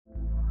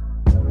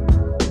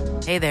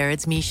Hey there,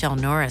 it's Michelle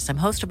Norris. I'm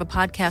host of a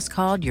podcast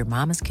called Your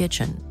Mama's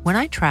Kitchen. When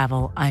I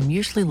travel, I'm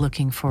usually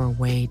looking for a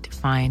way to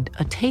find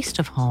a taste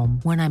of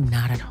home when I'm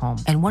not at home.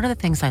 And one of the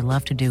things I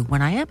love to do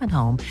when I am at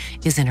home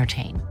is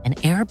entertain. And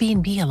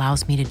Airbnb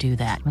allows me to do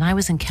that. When I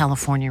was in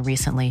California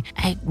recently,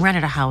 I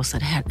rented a house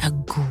that had a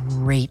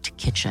great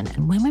kitchen.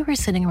 And when we were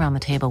sitting around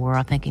the table, we were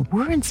all thinking,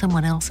 we're in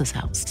someone else's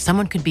house.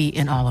 Someone could be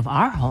in all of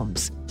our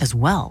homes as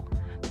well.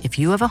 If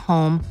you have a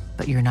home,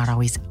 but you're not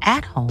always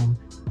at home,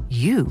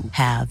 you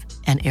have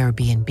an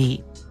Airbnb.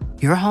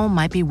 Your home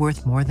might be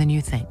worth more than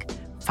you think.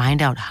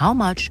 Find out how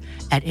much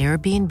at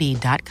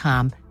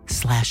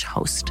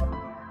airbnb.com/host.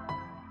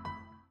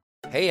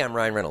 Hey, I'm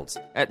Ryan Reynolds.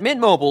 At Mint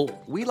Mobile,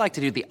 we like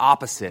to do the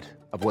opposite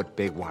of what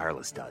Big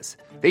Wireless does.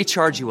 They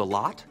charge you a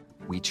lot,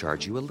 we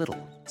charge you a little.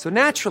 So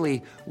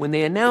naturally, when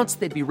they announced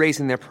they'd be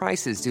raising their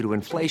prices due to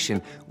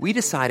inflation, we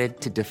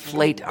decided to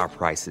deflate our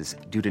prices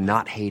due to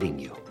not hating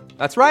you.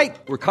 That's right.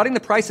 We're cutting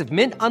the price of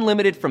Mint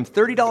Unlimited from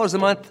 $30 a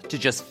month to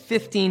just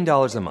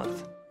 $15 a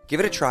month.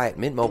 Give it a try at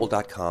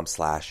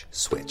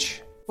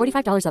mintmobile.com/switch.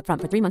 $45 up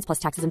front for 3 months plus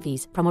taxes and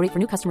fees. Promo rate for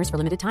new customers for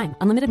limited time.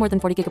 Unlimited more than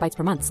 40 gigabytes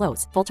per month.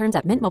 Slows full terms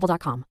at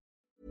mintmobile.com.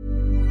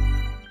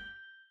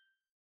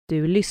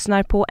 Du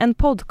lyssnar på en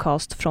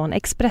podcast från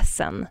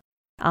Expressen.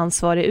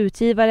 Ansvarig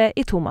utgivare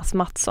är Thomas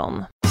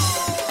Mattsson.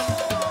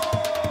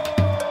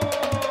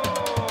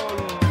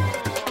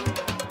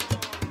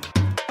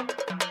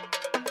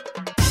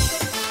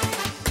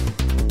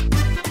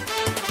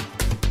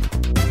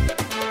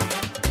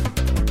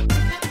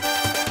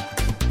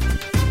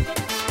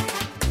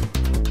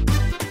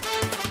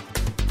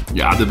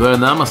 Ja, det börjar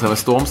närma sig med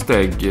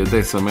stormsteg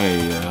det som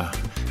är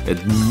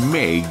ett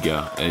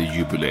mega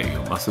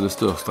jubileum. Alltså det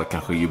största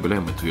kanske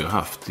jubileumet vi har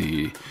haft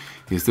i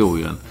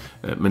historien.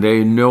 Men det är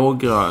ju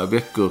några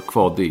veckor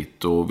kvar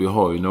dit och vi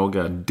har ju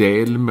några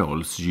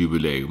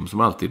delmålsjubileum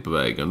som alltid är på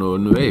vägen. Och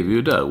nu är vi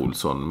ju där,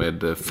 Olsson,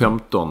 med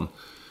 15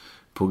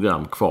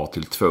 program kvar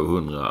till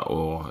 200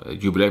 och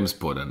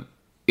jubileumspodden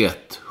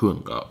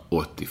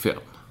 185.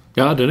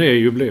 Ja, den är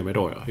jubileum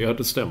idag, ja. Ja,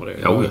 det stämmer det.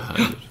 Ja,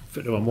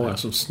 för det var många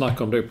som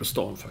snackade om det på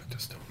stan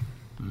faktiskt.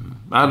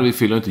 Nej, vi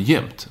fyller inte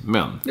jämnt,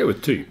 men... Jo,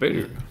 typ är det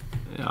ju.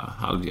 Ja,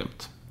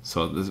 halvjämnt.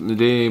 Så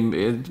det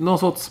är någon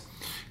sorts...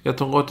 Jag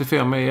tror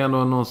 85 är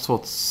ändå någon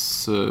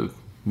sorts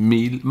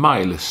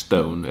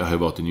milestone. Jag har ju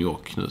varit i New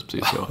York nu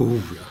precis.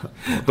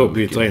 Och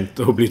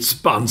blivit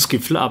spansk i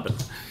flabben.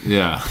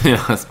 Ja,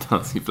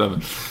 spansk i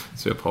flabben.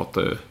 Så jag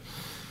pratar ju...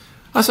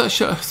 Alltså,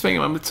 svänger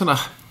man med lite sådana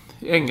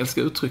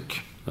engelska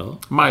uttryck. Ja.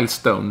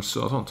 Milestones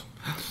och sånt.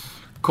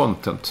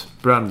 Content.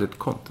 Branded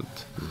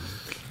content.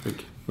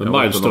 Men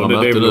milestone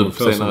är det nu på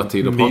senare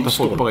tid och pratar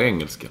folk bara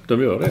engelska.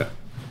 De gör det.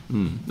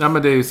 Nej,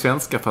 men det är ju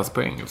svenska fast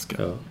på engelska.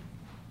 Ja.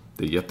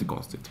 Det är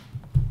jättekonstigt.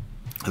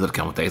 Alltså, det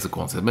kanske inte är så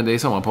konstigt. Men det är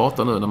så man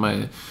pratar nu när man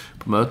är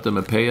på möten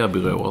med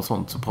PR-byråer och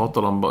sånt. Så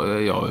pratar de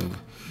bara...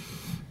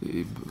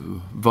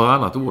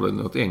 varannat ord är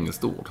något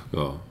engelskt ord.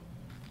 Ja.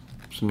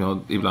 Som jag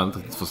ibland inte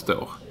riktigt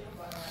förstår.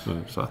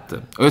 Så att,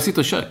 och jag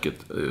sitter i köket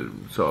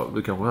så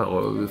vi kanske här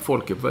och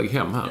folk är på väg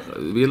hem här.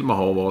 Vilma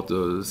har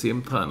varit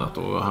simtränat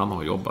och han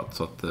har jobbat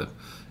så att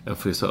en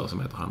frisör som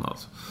heter han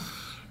alltså.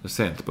 Det är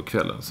sent på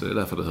kvällen så det är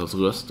därför det hörs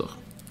röster.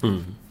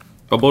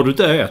 Ja, bara du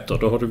inte äter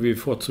då har vi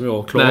fått som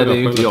jag klagar. Nej, det är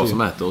ju inte jag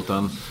som äter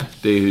utan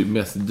det är ju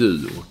mest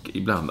du och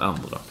ibland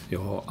andra. Jag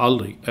har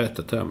aldrig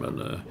ätit det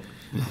men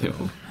ja.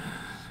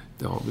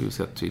 Det har vi ju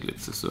sett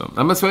tydligt så.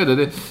 Ja, men så är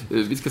det.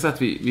 Vi ska säga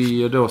att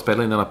vi då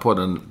spelar in den här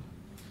podden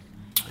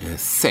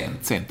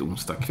sent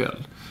onsdag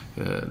kväll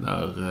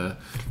när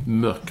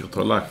mörkret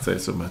har lagt sig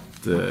som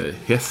ett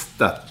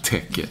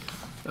hästatäcke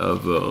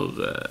över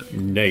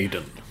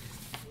nejden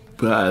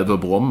över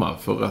Bromma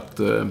för att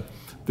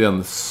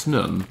den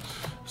snön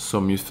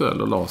som ju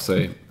föll och la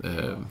sig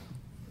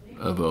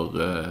över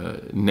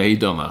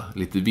nejderna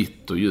lite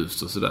vitt och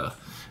ljust och sådär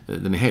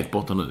den är helt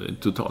borta nu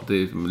totalt. Det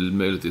är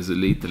möjligtvis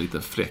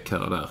lite fläck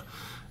här och där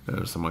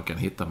som man kan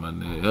hitta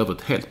men i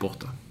övrigt helt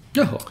borta.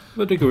 Jaha,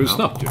 men det går ju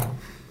snabbt ju.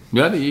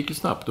 Ja, det gick ju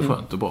snabbt och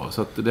skönt och bra.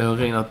 Så att det har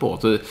regnat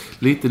bort. Och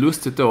lite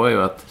lustigt då är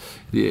ju att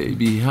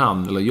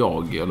han eller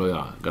jag, eller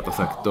jag, rättare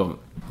sagt,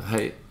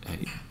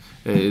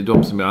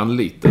 de som jag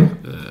anlitar,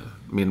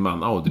 min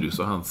man Adrius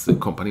och hans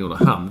kompanjoner,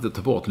 han inte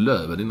ta bort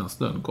löven innan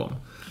snön kom.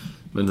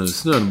 Men nu är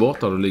snön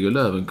borta och då ligger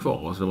löven kvar.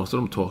 Och så måste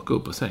de torka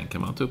upp och sen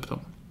kan man ta upp dem.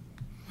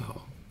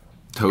 Ja.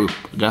 Ta upp,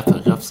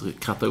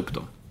 kratta upp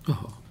dem.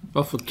 Jaha.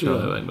 Varför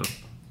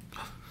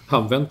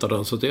han väntade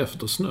alltså till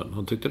efter snön.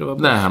 Han tyckte det var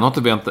bra. Nej,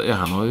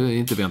 han har ju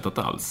inte väntat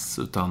alls.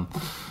 Utan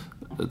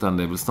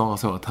det är väl snarare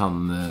så att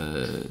han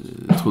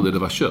trodde det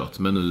var kört.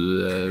 Men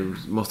nu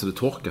måste det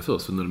torka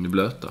först för när de är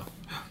blöta.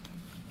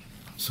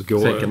 Sen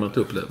kan man ta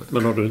upp lövet.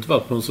 Men har du inte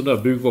varit på en sån där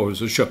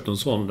byggvaruhus och köpt en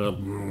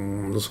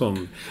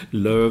sån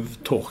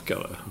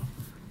lövtorkare?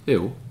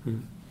 Jo.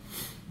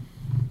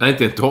 Nej,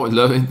 inte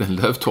en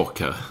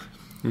lövtorkare.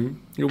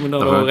 Jo, men när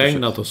det har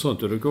regnat och sånt,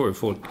 då går ju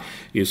folk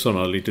i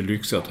såna lite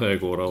lyxiga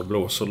trädgårdar och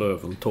blåser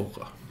löven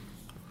torra.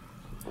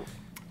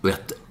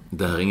 Vet,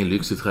 det här är ingen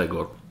lyxig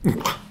trädgård.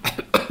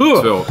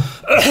 Jag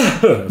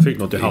fick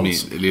något i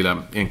halsen. Min lilla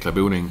enkla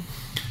boning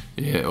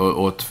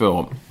Och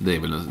 2, det är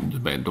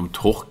väl de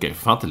torkar ju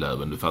för fan inte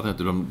löven. Du fattar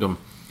inte,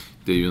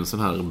 det är ju en sån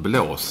här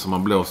blås som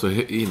man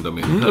blåser in dem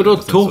i. Och då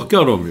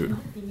torkar de ju.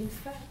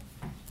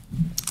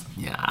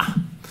 Ja.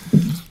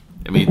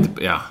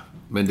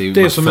 Men det är ju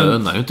det som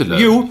fönar ju inte löv.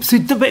 Jo,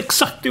 precis, det var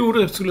exakt det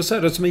jag skulle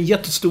säga. Det är som en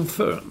jättestor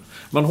fön.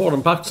 Man har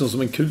den på axeln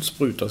som en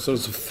kulspruta, så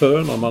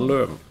fönar man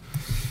löven.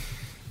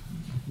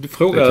 Du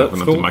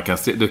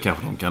frågar... Det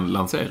kanske de kan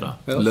lansera.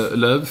 Ja.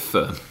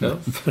 Lövfön. Ja.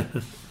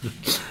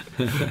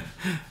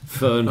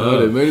 Fön. Ja,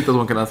 det är möjligt att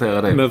de kan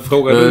lansera det. Men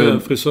frågar du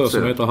en frisör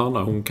som heter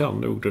Hanna, hon kan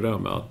nog det där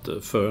med att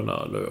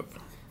föna löv.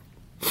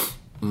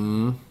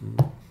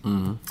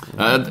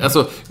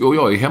 Alltså,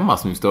 jag är hemma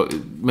som just då,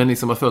 men ni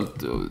som har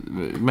följt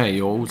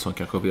mig och Olsson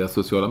kanske via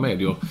sociala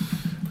medier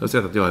har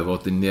sett att jag har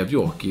varit i New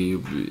York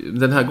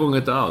den här gången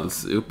inte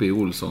alls uppe i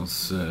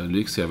Olssons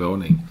lyxiga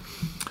våning,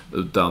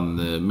 utan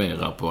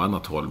mera på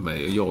annat håll.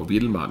 Jag och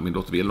Vilma, min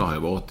dotter Vilma, har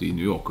varit i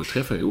New York och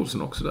träffade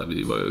Olsson också där.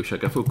 Vi var och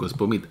käkade frukost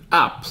på mitt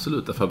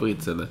absoluta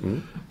favoritställe,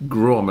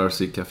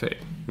 Gramercy Café,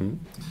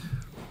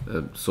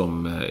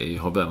 som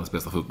har världens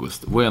bästa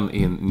frukost. When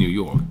in New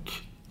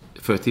York.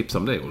 Får jag tipsa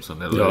om det,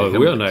 Olsson?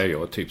 Eller nej,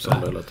 jag tipsar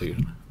om det hela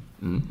tiden.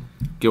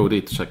 Gå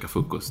dit och käka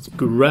frukost.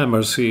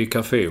 Gramercy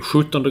Café,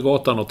 17:e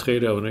gatan och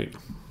 3:e avenyn.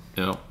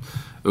 Ja,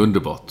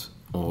 underbart.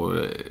 Och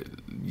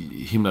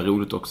himla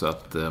roligt också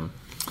att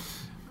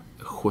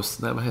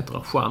vad heter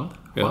han? Juan?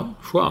 Ja,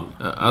 Juan.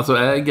 Alltså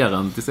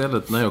ägaren till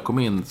stället, när jag kom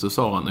in så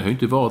sa han, jag har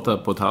inte varit där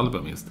på ett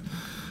halvår minst.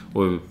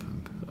 Och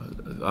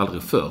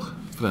aldrig för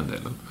den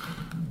delen.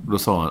 Och då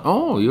sa han,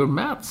 you're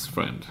Matt's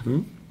friend.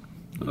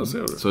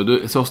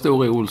 Så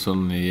stor är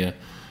Olsson i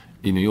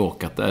New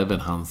York att även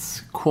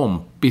hans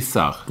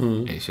kompisar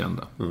är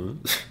kända.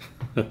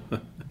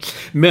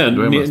 Men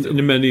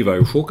ni var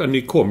ju chockade.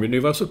 Ni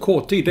var så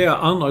kort tid. Det är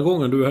andra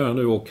gången du är här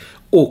nu.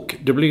 Och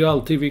det blir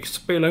alltid, vi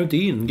spelar ju inte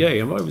in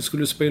grejen. Vi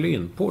skulle spela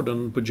in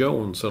podden på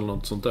Jones eller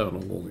något sånt där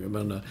någon gång.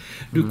 Men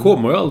du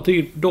kommer ju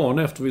alltid dagen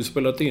efter vi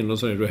spelat in och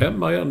sen är du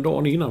hemma igen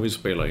dagen innan vi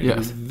spelar in.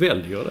 Yes. Du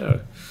väljer det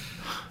här.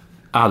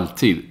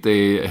 Alltid.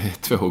 Det är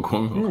 2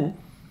 gånger.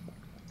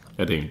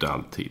 Ja, det är ju inte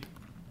alltid.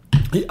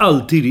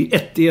 Alltid i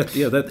ett.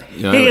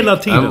 Hela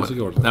tiden så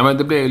går det. Nej, men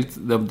det blir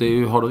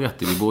det har du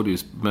rätt i. Vi borde ju,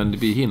 men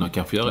vi hinner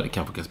kanske göra det.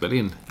 Kanske kan spela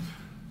in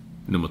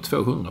nummer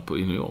 200 i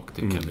New York.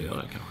 Det kan vi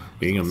göra kanske.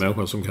 Det är ingen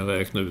människa som kan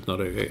räkna ut när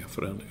det är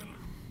för den delen.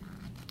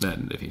 Nej,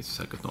 det finns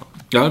säkert någon.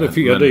 Ja,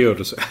 det gör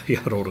det så. Ja,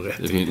 då har du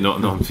rätt.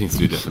 Någon finns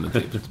det ju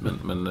definitivt.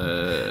 Men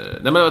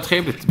det var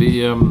trevligt.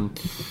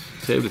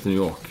 Trevligt i New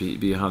York.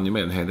 Vi hann ju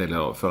med en hel del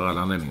för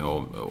alla anledningar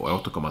och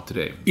återkomma till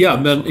det.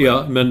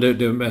 Men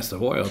det mesta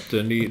var ju att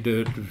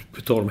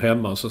på tal om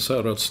hemma så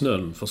säger du att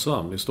snön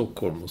försvann i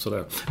Stockholm och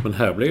sådär. Men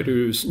här blev det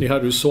ju, ni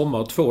hade ju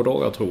sommar 2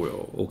 dagar tror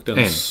jag. Och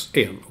en.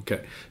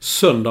 Okej.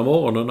 Söndag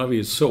morgonen när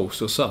vi såg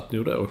så satt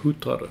ni där och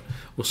huttrade.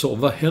 Och så,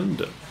 vad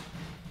hände?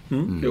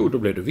 Jo, då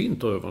blev det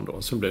vinter över en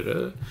dag. Sen blev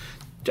det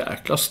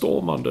jäkla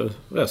stormande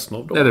resten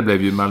av dagen. Ja, det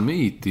blev ju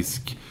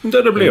malmöitisk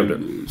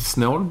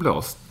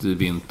snålblåst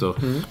vinter.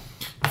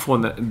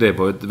 Det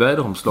var ett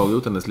väderomslag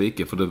utan dess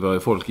like, för det var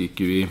folk gick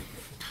ju i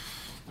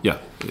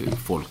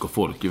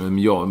folk. Men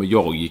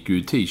jag gick ju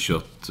i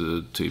t-shirt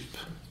typ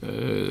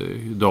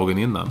dagen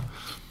innan.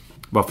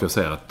 Varför jag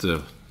säger att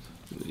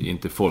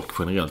inte folk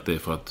generellt är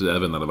för att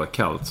även när det var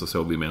kallt så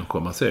såg vi människor.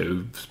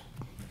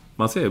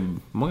 Man ser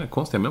många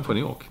konstiga människor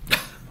i New York.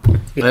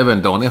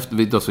 Även dagen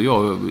efter, då så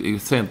jag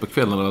sent på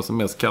kvällen när det var som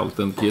mest kallt,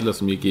 en kille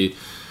som gick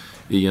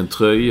i en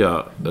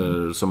tröja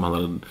som han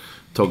hade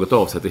tagit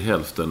av sig till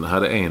hälften,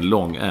 hade en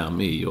lång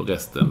ärm i och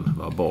resten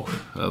var bak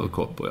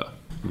överkropp och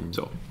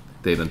så.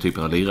 Det är den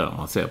typen av lirare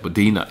man ser på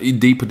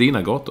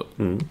dina gator.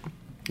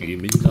 I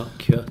mina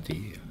kvarter.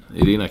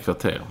 I dina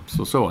kvarter.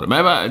 Så var det.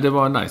 Men det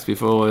var nice.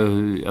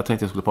 Jag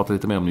tänkte jag skulle prata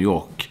lite mer om New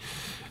York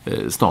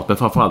snart, men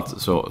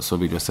framförallt så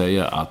vill jag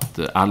säga att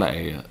alla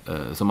är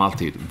som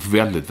alltid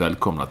väldigt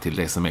välkomna till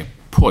det som är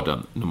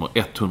podden nummer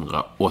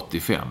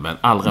 185, men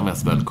allra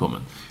mest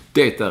välkommen.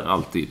 Det är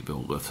alltid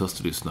vår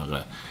första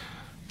lyssnare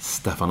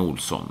Staffan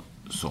Olsson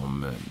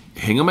som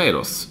hänger med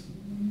oss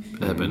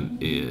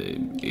även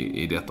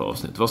i detta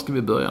avsnitt. Var ska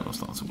vi börja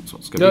någonstans,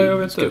 Olsson? Jag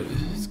vet inte.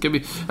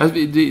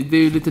 Det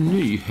är ju lite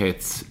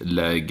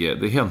nyhetsläge.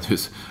 Det händer ju,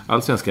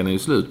 Allsvenskan är ju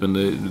slut,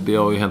 men det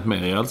har ju hänt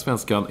mer i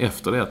Allsvenskan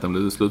efter det att den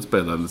blev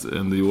slutspelad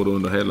än det gjorde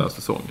under hela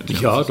säsongen.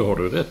 Ja, då har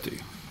du rätt i.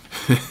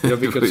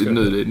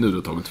 Nu har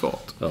det tagit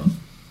fart.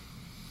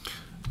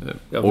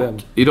 Ja.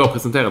 Och idag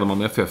presenterade man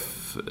med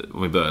FF,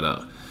 om vi börjar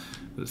där,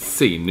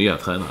 sin nya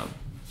tränare.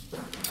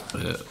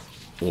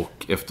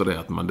 Och efter det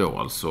att man då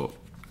alltså,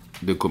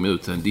 det kom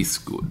ut en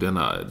disco,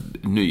 denna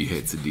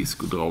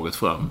nyhetsdisco draget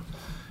fram,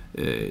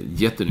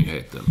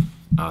 jättenyheten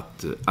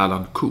att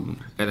Alan Kuhn,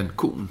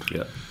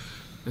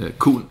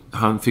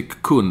 han fick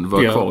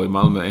vara kvar i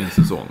Malmö en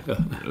säsong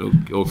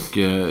och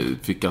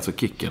fick alltså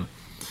kicken.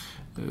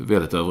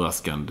 Väldigt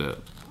överraskande,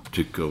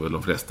 tycker väl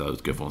de flesta,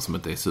 utgår från, som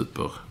inte är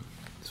super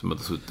som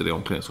inte suttit i det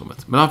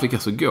omklädningsrummet. Men han fick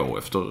alltså gå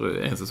efter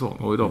en säsong.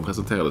 Och idag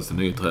presenterades den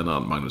nya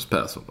tränaren Magnus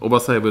Persson. Och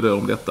vad säger vi då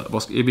om detta?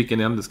 I vilken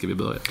ände ska vi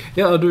börja?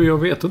 Ja, jag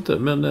vet inte.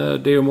 Men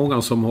det är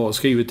många som har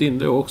skrivit in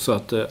det också.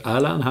 Att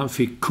Allan, han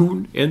fick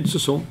kun en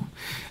säsong.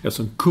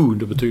 Eftersom kun,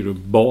 det betyder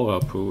bara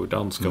på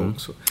danska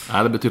också.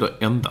 Ja, det betyder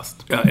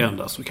endast. Ja,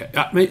 endast. Okej.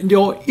 Ja, men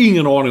jag har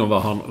ingen aning om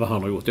vad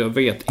han har gjort. Jag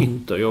vet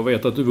inte. Jag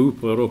vet att du var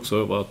upprörd också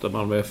över att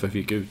Malmö FF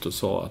gick ut och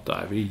sa att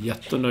vi är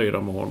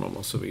jättenöjda med honom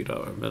och så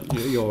vidare. Men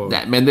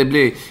Nej, men det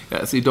blir...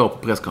 Alltså, idag på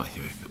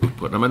presskonferensen... Jag är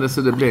upprörd. Men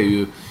det blir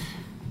ju...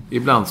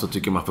 Ibland så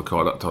tycker man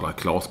får tala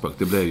klarspråk.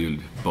 Det blir ju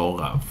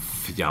bara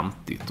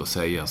fjantigt att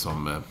säga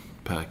som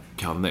Per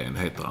Carlnén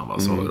heter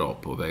han, sa idag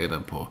på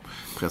vdn på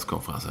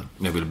presskonferensen.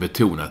 Jag vill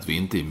betona att vi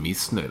inte är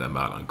missnöjda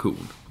med Allan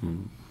Kuhn.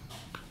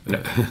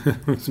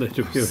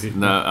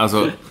 Nej,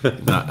 alltså...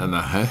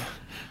 Nej,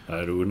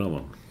 det undrar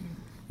man.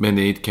 Men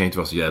ni kan ju inte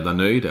vara så jävla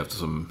nöjda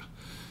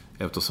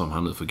eftersom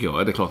han nu får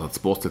gå. Det är klart att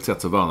sportsligt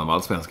sett så vann han av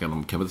Allsvenskan.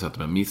 De kan väl säga att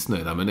de är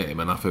missnöjda med det.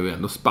 Men han får ju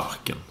ändå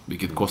sparken.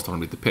 Vilket kostar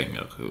dem lite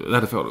pengar.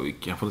 Nej, det får de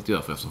kanske inte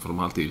göra eftersom de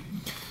alltid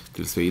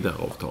tills vidare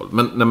avtal.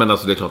 Men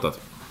alltså det är klart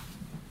att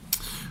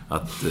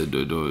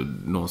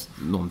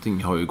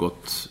någonting har ju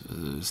gått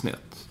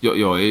snett.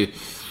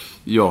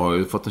 Jag har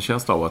ju fått en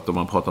känsla av att om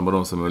man pratar med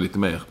de som är lite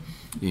mer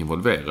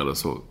involverade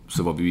så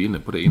var vi ju inne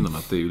på det innan.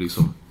 Att det är ju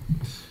liksom...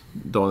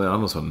 Daniel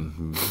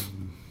Andersson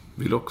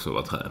vill också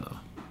vara tränare.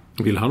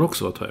 Vill han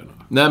också vara tränare?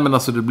 Nej, men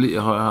alltså det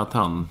blir att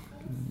han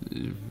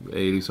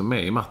är liksom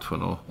med i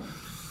matchen och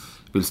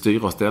vill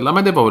styra och ställa.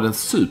 Men det var väl en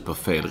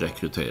superfel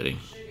rekrytering.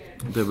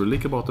 Det är väl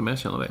lika bra att de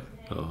erkänner det.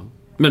 Ja.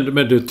 Men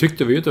det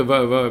tyckte vi ju inte.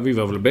 Vi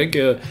var väl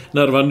bägge...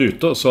 När det var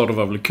nytt då så det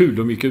var väl kul.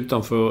 De gick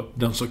utanför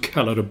den så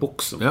kallade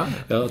boxen.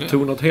 Jag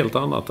tog något helt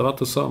annat. Det var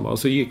inte samma. Och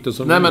så gick det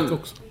som nytt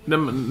också. Nej,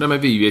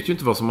 men vi vet ju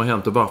inte vad som har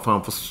hänt och varför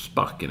han får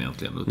sparken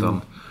egentligen.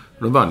 Utan...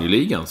 De vann ju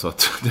ligan så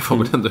att det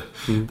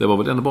var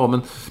väl ändå bra.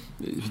 Men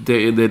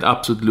det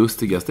absolut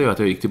lustigaste är att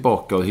jag gick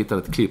tillbaka och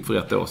hittade ett klipp för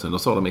 1 år sedan.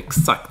 Och sa de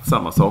exakt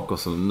samma saker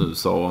som nu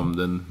sa om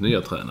den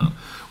nya tränaren.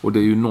 Och det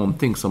är ju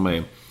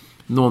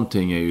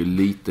någonting är ju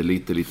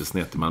lite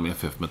snett i Malmö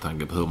FF med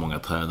tanke på hur många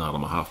tränare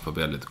de har haft på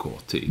väldigt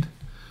kort tid.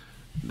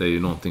 Det är ju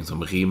någonting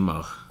som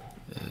rimmar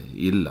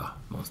illa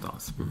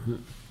någonstans.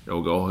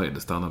 Roger Ahede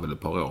stannar väl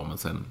ett par år, men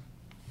sen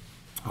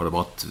har det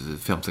varit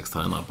 5-6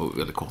 tränare på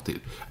väldigt kort tid.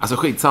 Alltså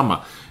skitsamma.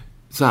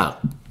 Så här,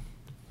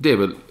 det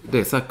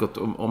är säkert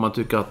om man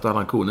tycker att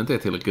Allan Kuhn inte är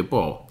tillräckligt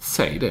bra,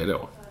 säg det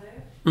då.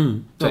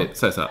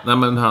 Säg så här, nej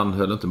men han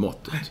höll inte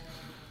måttet.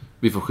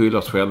 Vi får skylla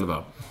oss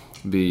själva.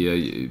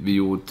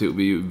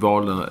 Vi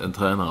valde en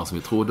tränare som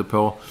vi trodde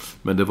på,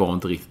 men det var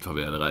inte riktigt vad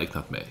vi hade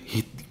räknat med.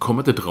 Kom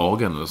inte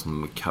dragande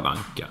som Kalle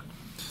Anka.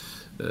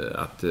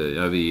 Att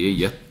vi är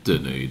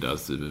jättenöjda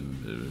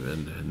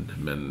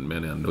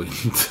men ändå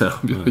inte.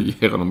 Vi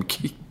ger honom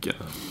kicken.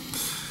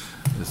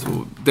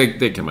 Så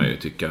det kan man ju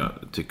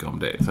tycka om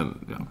det.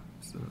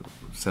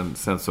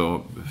 Sen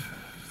så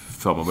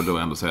får man väl då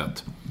ändå säga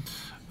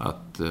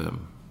att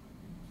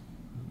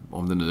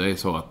om det nu är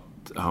så att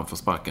han får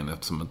sparken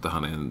eftersom inte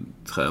han är en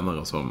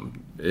tränare som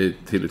är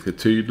tillräckligt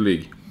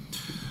tydlig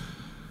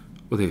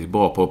och det är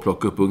bra på att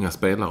plocka upp unga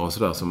spelare och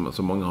sådär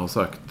som många har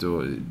sagt,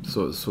 och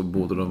så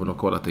borde de väl ha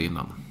kollat det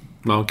innan.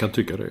 Man kan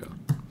tycka det,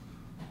 ja.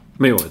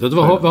 Men jag vet inte,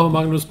 vad har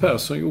Magnus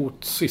Persson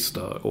gjort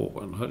sista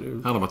åren?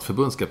 Han har varit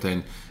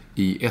förbundskapten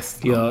i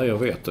Estland. Ja, jag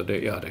vet det.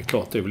 Ja, det är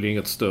klart, det är väl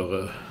inget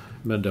större.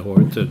 Men de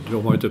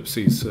har inte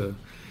precis,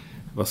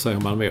 vad säger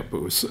man mer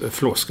på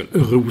floskel,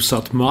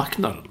 rosat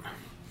marknaden.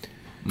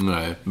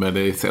 Nej, men det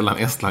är sällan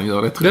Estland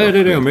gör det, tror jag. Det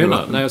är det jag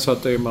menar. Nej, så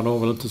att man har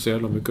väl inte så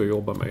jävla mycket att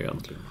jobba med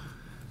egentligen.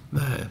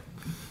 Nej,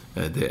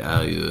 det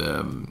är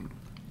ju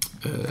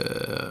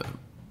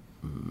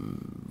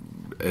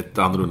ett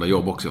annorlunda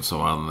jobb också,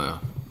 eftersom han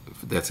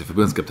dels är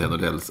förbundskapten och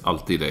dels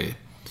alltid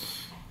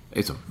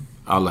är som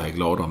alla är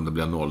glada om det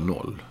blir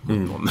 0-0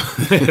 mot någon.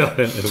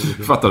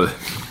 Fattar du?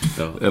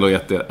 Ja.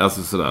 Eller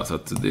alltså sådär, så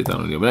att det är ett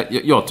annorlunda jobb. Men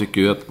jag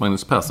tycker ju att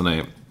Magnus Persson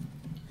är,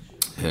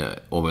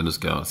 om vi nu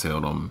ska se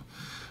honom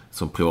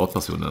som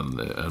privatperson,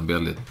 en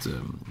väldigt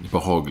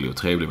behaglig och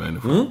trevlig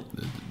människa.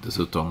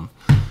 Dessutom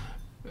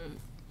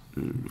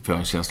får jag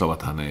en känsla av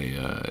att han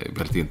är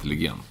väldigt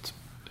intelligent.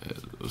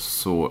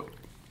 Så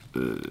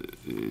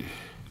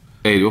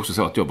är det ju också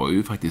så att jag var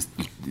ju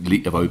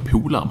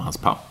polare med hans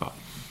pappa.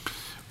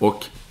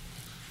 Och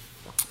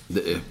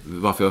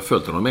varför jag har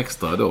följt honom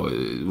extra då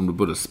under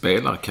både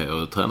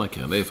spelarkarriär och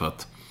tränarkarriär,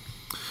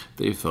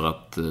 det är för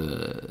att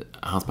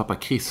hans pappa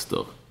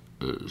Christer,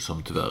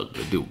 som tyvärr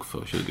dog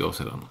för 20 år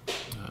sedan,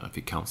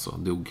 fick cancer,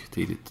 dog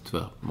tidigt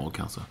tyvärr,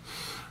 magcancer.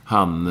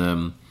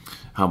 Han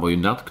var ju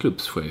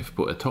nattklubbschef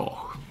på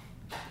Etage,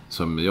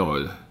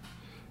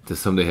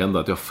 som det hände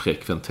att jag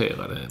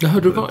frekventerade. Ja,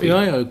 du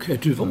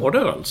var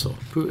där alltså?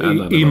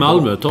 I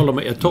Malmö, talar om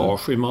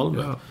Etage i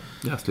Malmö.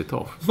 Ja,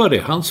 Slitage. Var det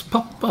hans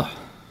pappa?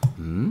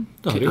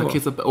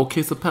 Och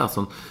Christer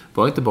Persson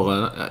var inte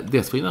bara...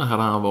 Dessförinnan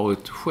hade han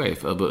varit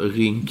chef över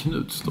Ring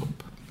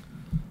Knutstorp.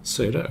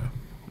 Se där.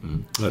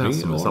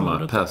 Persson,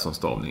 samma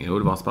Persson-stavning. Jo,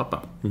 det var hans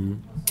pappa.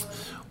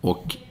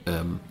 Och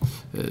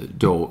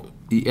då,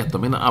 i ett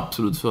av mina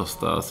absolut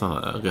första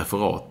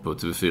referat på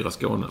TV4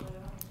 Skåne,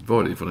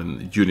 var det från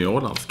en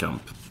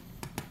juniorlandskamp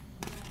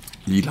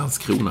i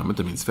Landskrona, om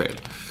inte minns fel.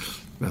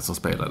 Men som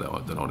spelade,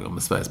 den aning om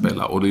Sverige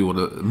spelade. Och då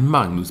gjorde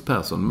Magnus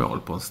Persson mål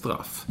på en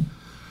straff.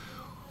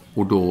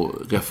 Och då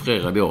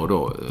refererade jag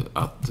då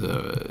att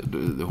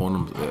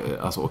honom,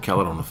 alltså, och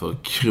kallade honom för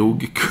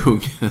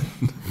krogkungen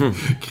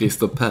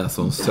Christer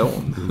Perssons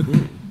son.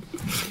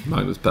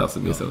 Magnus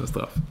Persson missade en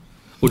straff.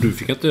 Och du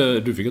fick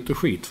inte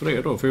skit för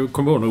det då? För jag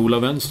kommer ihåg när Ola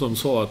Wenström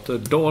sa att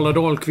Dala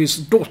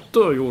Dahlqvists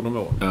dotter gjorde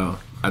mål. Ja,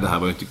 det här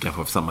var ju inte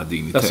kanske av samma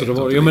dignitet. Alltså det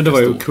var, men det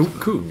var ju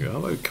krogkung.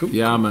 Han var ju krogkung.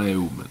 Ja,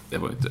 men det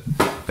var ju inte...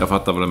 Jag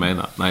fattar vad du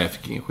menar. Nej, jag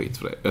fick ingen skit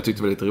för det. Jag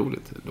tyckte det var lite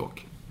roligt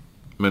dock.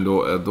 Men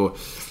då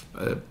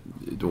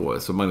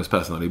så Magnus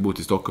Persson hade bott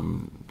i Stockholm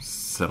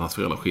sedan hans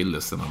föräldrar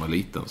skildes sedan han var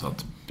liten. Så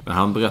att, men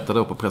han berättade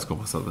då på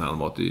presskonferensen att han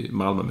varit i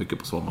Malmö mycket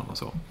på sommaren och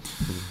så.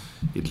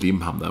 I ett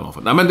Limhamn där man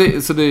får. Nej, men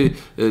det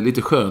är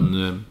lite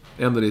skön,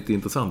 ändå lite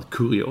intressant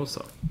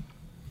kuriosa.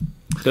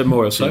 Det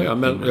må jag säga,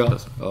 men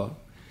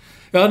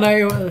ja, nej,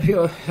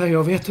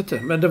 jag vet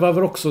inte. Men det var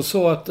väl också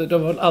så att det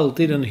var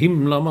alltid en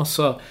himla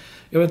massa...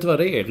 Jag vet inte vad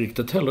det är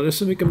riktigt heller. Det är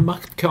så mycket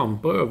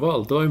maktkamper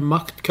överallt. Det var ju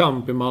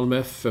maktkamp i Malmö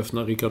FF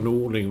när Rickard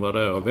Norling var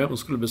där. Och vem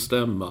skulle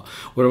bestämma?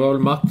 Och det var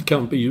väl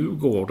maktkamp i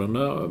Djurgården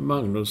när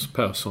Magnus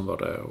Persson var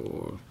där.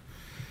 Och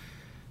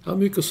ja,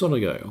 mycket sådana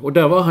grejer. Och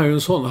där var han ju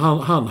en sån...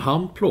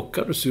 Han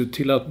plockades ju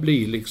till att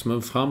bli liksom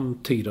en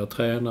framtida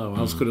tränare. Och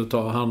han skulle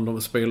ta hand om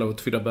och spela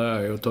åt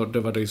Fidaberg. Och det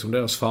var liksom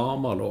deras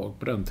farmarlag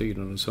på den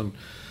tiden. Och sen,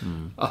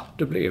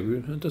 det blev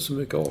ju inte så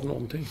mycket av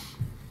någonting.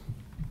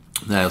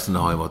 Nej, och sen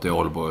har jag varit i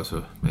Aalborg, så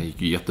jag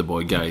gick ju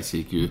jättebra i Gais,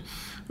 gick ju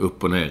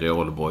upp och ner i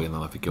Aalborg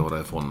innan jag fick gå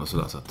därifrån och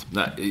sådär. Så att,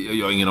 nej,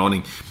 jag har ingen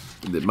aning.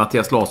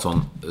 Mattias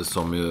Larsson,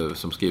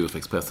 som skriver för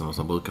Expressen och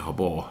som brukar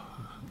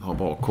ha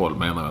bra koll,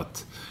 menar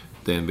att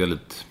det är en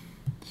väldigt,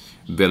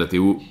 väldigt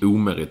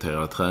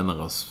omeriterad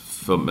tränare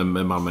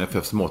med Malmö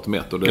FFs mått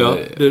mätt.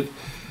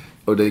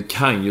 Och det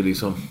kan ju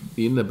liksom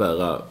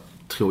innebära,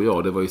 tror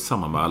jag, det var ju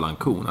samma med Allan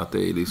Kuhn, att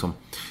det är liksom...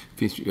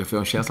 Jag får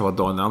en känsla av att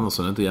Daniel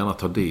Andersson inte gärna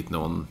tar dit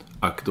någon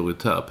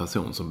auktoritär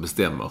person som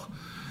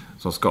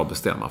ska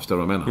bestämma. Förstår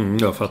du vad jag menar?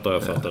 Jag fattar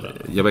det.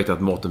 Jag vet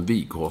att Mårten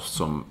Wighorst,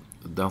 som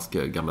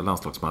danska gamla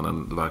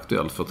landslagsmannen, var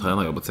aktuell för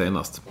tränarjobbet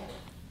senast.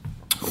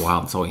 Och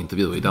han sa i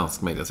intervjuer i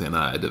dansk media sen,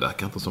 nej, det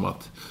verkar inte som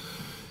att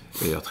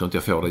jag tror inte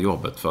jag får det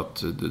jobbet, för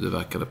att det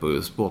verkade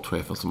på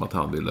sportchefen som att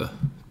han ville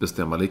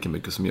bestämma lika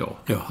mycket som jag.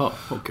 Jaha,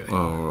 okej.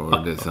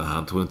 Och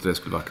han tror inte det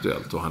skulle vara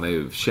aktuellt. Och han är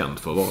ju känd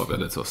för att vara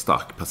väldigt så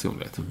stark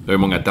personlighet. Det är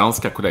många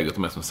danska kollegor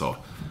till mig som sa,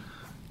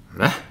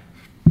 va?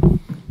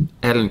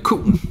 Allan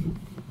Kuhn?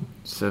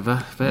 Så vad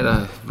är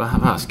det?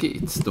 Vad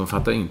skit? De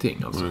fattar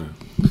ingenting alltså.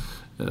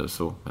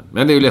 Så,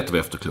 men det är ju lätt att vara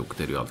efterklok,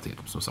 det är det ju alltid,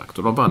 som sagt.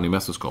 Och de vann ju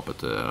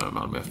mästerskapet,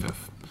 Malmö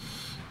FF.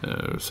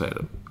 Säger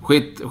det.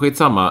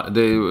 Skitsamma.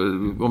 Det är,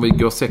 om vi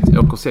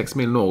åker 6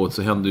 mil norrut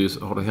så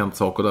har det hänt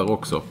saker där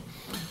också.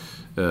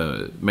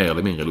 Mer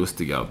eller mindre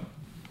lustiga.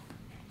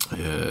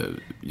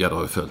 Jag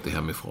har ju följt det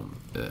hemifrån.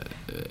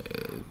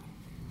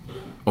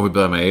 Om vi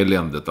börjar med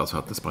eländet, alltså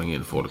att det sprang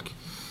in folk.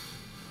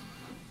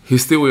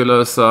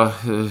 Historielösa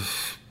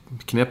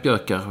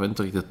knäppjökar, jag vet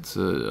inte riktigt.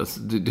 Alltså,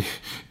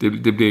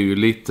 det blir ju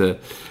lite...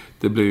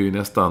 Det blir ju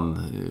nästan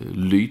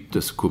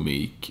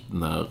lyteskomik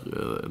när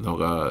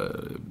några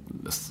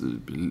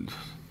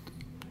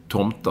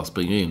tomtar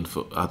springer in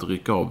för att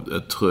rycka av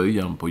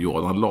tröjan på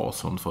Jordan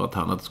Larsson för att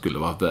han inte skulle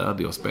vara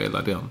värdig att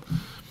spela den.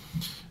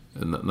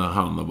 När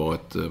han har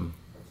varit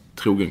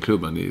trogen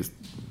klubben i...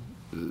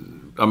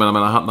 Jag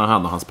menar, när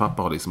han och hans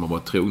pappa har liksom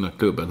varit trogna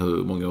klubben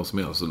hur många år som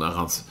helst. Så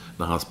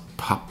när hans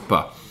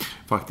pappa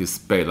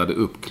faktiskt spelade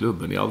upp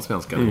klubben i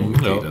Allsvenskan en gång i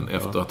tiden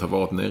efter att ha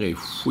varit nere i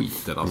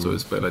skiten. Alltså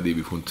spelade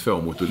division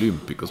 2 mot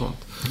Olympic och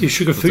sånt. I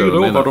 24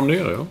 år var de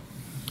nere, ja.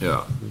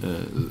 Ja,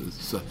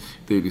 så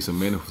det är liksom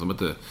människor som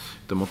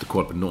de har inte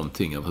koll på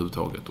någonting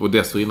överhuvudtaget. Och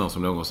dessförinnan,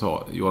 som någon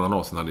sa, Jordan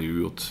Larsson hade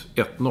ju gjort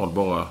 1-0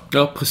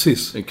 bara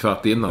precis. En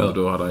kvart innan, och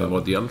då hade han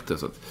varit hjälte.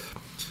 Så att,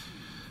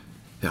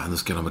 ja, nu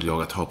ska de väl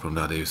jaga ta på dem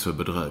där, det är ju så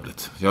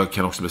bedrövligt. Jag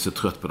kan också bli så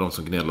trött på de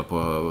som gnäller på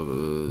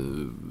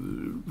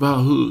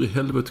hur i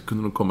helvete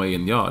kunde de komma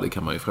in? Ja, det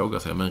kan man ju fråga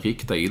sig, men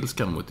rikta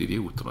ilskan mot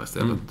idioterna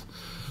istället.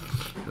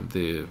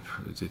 Det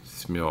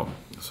som jag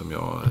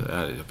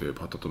har ju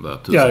pratat om det här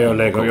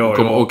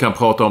tusen och kan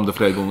prata om det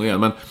flera gånger igen,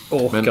 men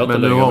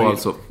nu har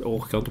alltså... Jag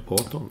orkar inte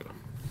prata om det.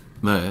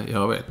 Nej,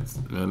 jag vet,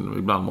 men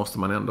ibland måste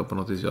man ändå på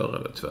något vis göra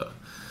det, tyvärr.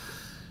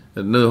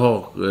 Nu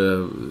har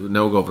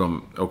några av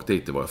dem åkt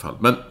dit i varje fall,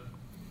 men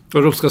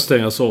och de ska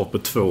stängas av på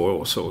 2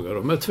 år, såg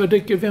jag. Men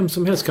vem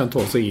som helst kan ta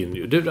sig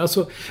in.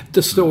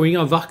 Det står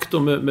inga vakter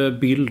med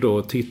bilder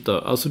och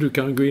titta. Alltså du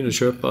kan gå in och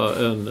köpa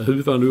en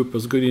huvan upp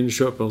och så gå in och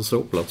köpa en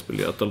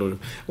ståplatsbiljett. Eller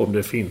om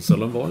det finns,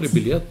 eller en vanlig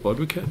biljett bara.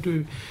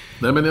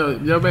 Nej, men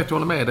jag vet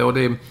vad med det. Och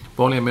det är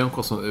vanliga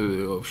människor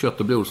som kött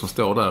och blod som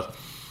står där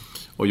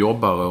och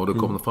jobbar och då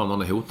kommer det fram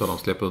någon och hotar dem,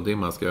 släpper ut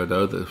dimman, ska jag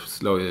döda,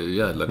 slå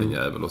ihjäl din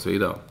jävel och så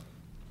vidare.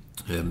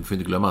 Vi får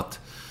inte glömma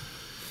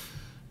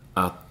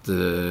att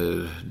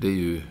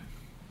det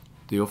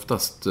är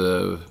oftast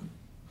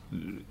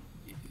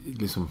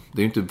liksom, det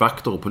är ju inte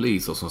vakter och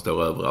poliser som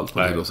står överallt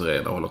för att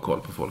reda och hålla koll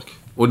på folk.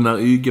 Och när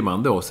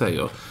Ygeman då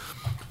säger,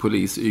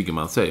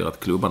 Ygeman säger att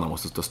klubbarna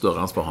måste ta större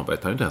ansvar, han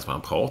vet inte ens vad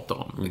han pratar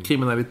om.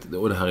 Kriminalitet,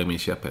 och det här är min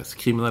käpphäst,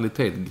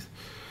 kriminalitet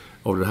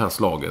av det här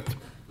slaget,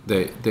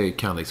 det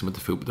kan liksom inte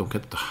få, de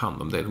kan inte ta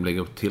hand om det, de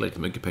lägger upp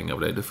tillräckligt mycket pengar av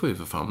det får ju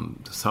för fan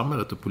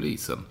samhället och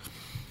polisen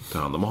ta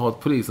hand om. Har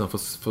polisen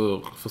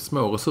för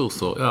små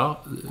resurser,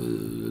 ja,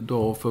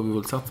 då får vi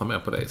väl satsa mer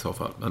på det i så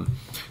fall. Men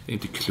det är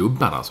inte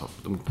klubbarna alltså.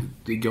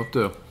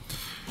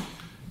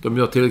 De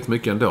gör tillräckligt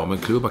mycket ändå, men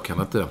klubbar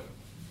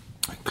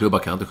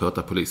kan inte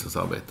sköta polisens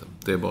arbete.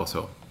 Det är bara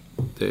så.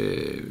 Det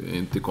är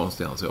inte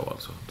konstigt än så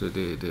alltså.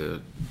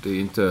 Det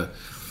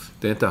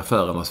är inte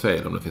affärernas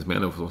fel om det finns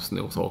människor som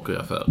snor saker i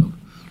affären.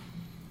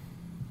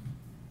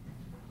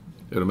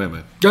 Är du med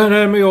mig? Ja,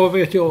 nej, men jag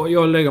vet,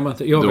 jag lägger mig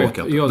inte.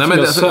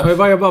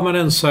 Vad man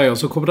än säger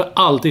så kommer det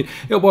alltid...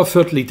 Jag har bara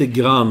fått lite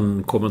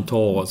grann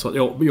kommentarer så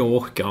jag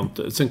orkar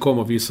inte. Sen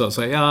kommer vissa och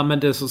säger, ja men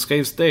det som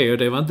skrivs det och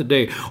det var inte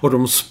det. Och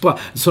de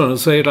så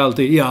säger det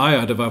alltid,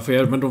 ja det var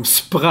fel, men de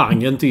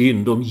sprang inte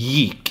in, de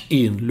gick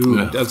in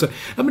lugnt. Ja. Alltså,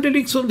 ja men det är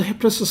liksom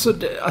plötsligt så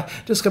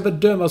det ska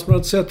bedömas på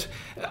något sätt.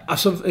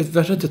 Alltså,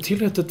 var det inte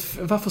tillräckligt?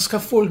 Varför ska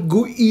folk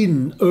gå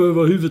in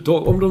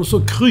överhuvudtaget om de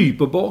så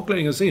kryper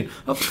baklänges in?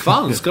 Vad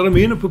fan ska de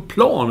inne på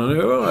planen?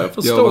 Jag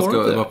förstår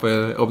inte.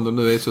 Varför, om de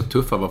nu är så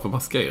tuffa, varför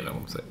maskerar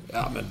de sig?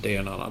 Ja, men det är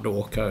en annan. Då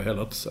orkar jag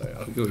heller inte säga.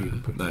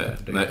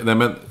 Nej,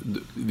 men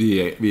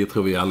vi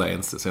tror vi alla är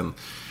ense. Sen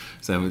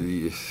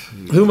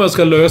hur man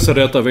ska lösa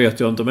detta vet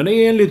jag inte. Men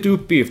enligt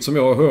uppgift som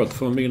jag har hört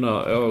från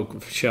jag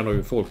känner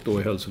ju folk då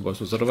i Helsingborg.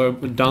 Så det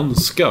var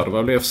danskar, det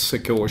var väl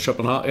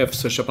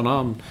FC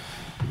Köpenhamn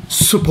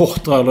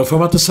supportrar, eller får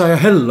man inte säga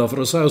heller, för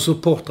då säger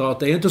supportrar att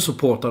det är inte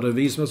supportrar, det är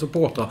vi som är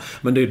supportrar,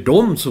 men det är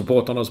de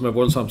supportrarna som är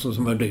våldsamma,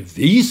 men det är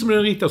vi som är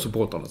den riktiga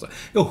supportrarna.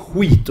 Jag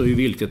skiter i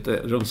vilket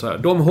de säger.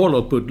 De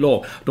håller på ett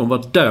lag, de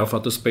var där för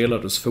att det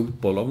spelades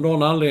fotboll. Om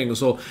någon anledning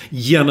så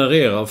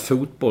genererar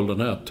fotboll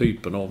den här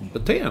typen av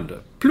beteende.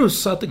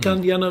 Plus att det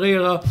kan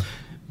generera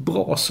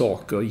bra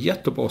saker,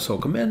 jättebra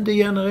saker, men det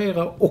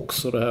genererar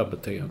också det här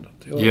beteendet.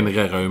 Det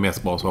genererar ju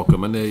mest bra saker,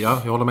 men jag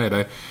håller med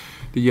dig.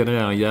 Det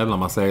genererar en jävla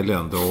massa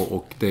elände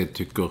och det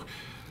tycker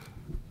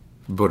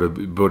både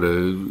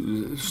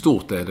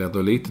stort elände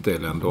och litet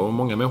elände. Och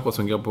många människor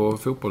som går på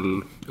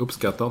fotboll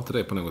uppskattar inte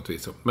det på något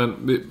vis. Men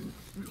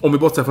om vi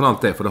bortser från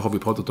allt det, för det har vi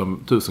pratat om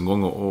 1000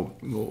 gånger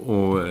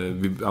och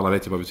vi alla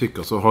vet ju vad vi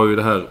tycker, så har ju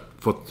det här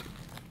fått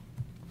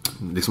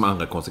liksom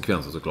andra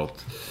konsekvenser såklart.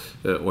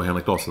 Och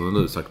Henrik Larsson har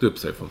nu sagt upp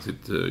sig från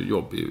sitt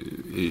jobb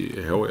i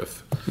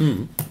HF.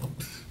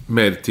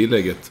 Med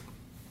tillägget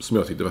som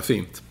jag tyckte var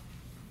fint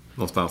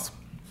någonstans,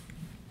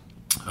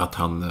 att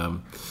han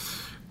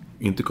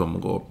inte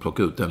kommer att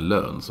plocka ut den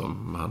lön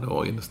som han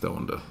har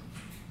innestående,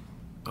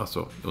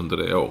 alltså under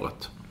det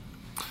året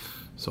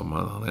som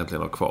han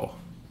egentligen har kvar.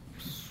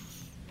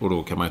 Och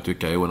då kan man ju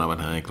tycka, jo, men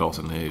Henrik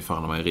Larsson är ju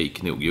fan med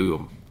rik nog.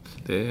 Jo,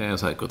 det är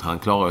säkert, han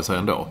klarar sig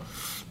ändå.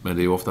 Men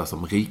det är ju oftast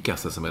de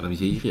rikaste som är de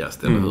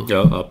girigaste, eller hur?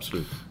 Ja,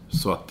 absolut.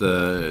 Så att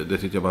det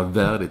tyckte jag var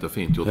värdigt och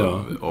fint gjort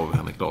av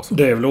Henrik Larsson.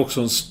 Det är väl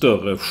också en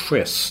större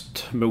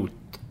gest mot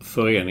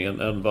föreningen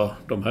än vad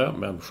de här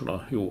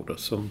människorna gjorde,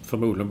 som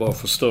förmodligen bara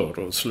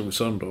förstörde och slog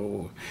sönder,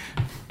 och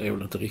det är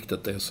väl inte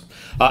riktigt det som...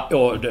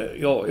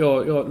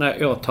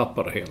 jag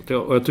tappade helt.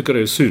 Och jag tycker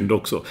det är synd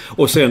också.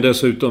 Och sen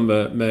dessutom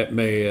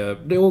med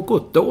det har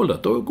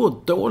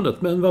gått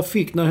dåligt, men vad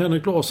fick när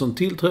Henrik Larsson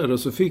tillträdde,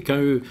 så fick han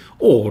ju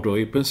order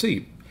i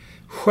princip.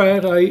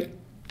 Skära i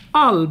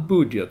all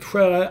budget,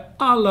 skära i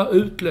alla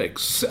utlägg.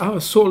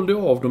 Han sålde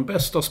av de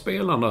bästa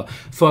spelarna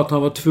för att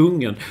han var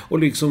tvungen, och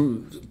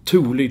liksom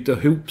tog lite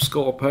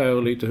hopskap här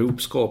och lite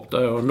hopskap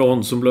där, och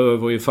någon som blev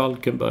över i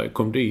Falkenberg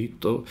kom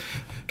dit, och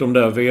de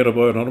där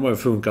vederbröderna, de har ju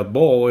funkat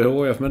bra i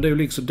HF, men det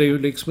är ju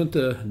liksom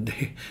inte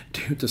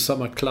inte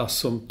samma klass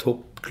som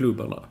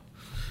toppklubbarna.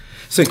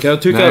 Sen kan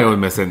jag tycka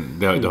men sen,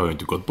 det har ju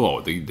inte gått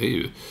bra.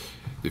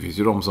 Det finns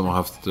ju de som har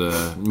haft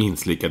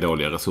minst lika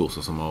dåliga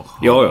resurser som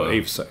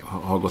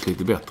har gått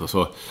lite bättre.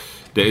 Så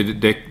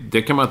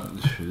det kan man,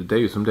 det är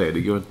ju som det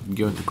går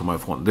inte att komma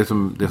ifrån. Det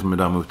som är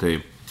däremot är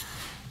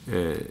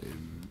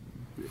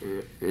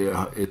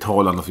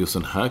talande för just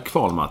den här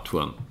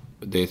kvalmatchen.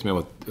 Det som jag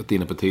varit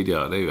inne på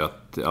tidigare, det är ju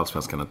att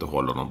Allsvenskan inte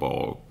håller någon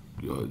bra.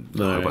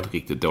 Det har varit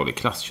riktigt dålig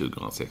klass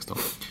 2016.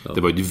 Ja.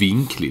 Det var ju ett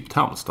vinklippt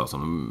Halmstad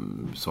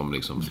som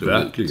liksom slog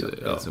ut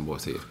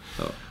Helsingborgs IF.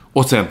 Ja.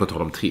 Och sen på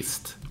tal om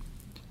trist.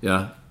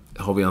 Ja,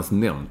 har vi ens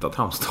nämnt att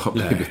Halmstad har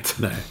blivit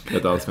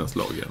ett allsvenskt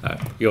lag igen?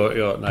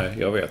 Nej,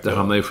 jag vet. Det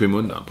hamnar i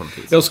skymundan på något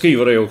vis. Jag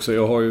skriver det också.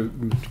 Jag har ju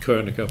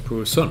krönika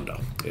på söndag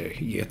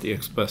i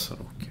Expressen.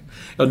 Och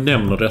jag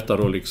nämner detta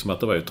då liksom att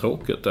det var ju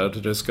tråkigt.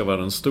 Det ska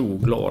vara en stor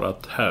glad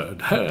att här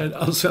är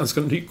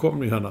allsvenska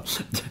nykomlingarna.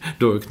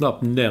 Då är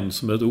knappt nämnt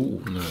som ett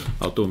ord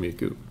att de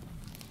gick upp.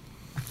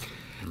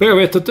 Men jag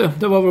vet inte,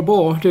 det var väl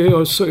bra.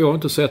 Jag har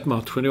inte sett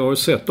matchen. Jag har ju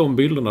sett de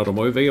bilderna. De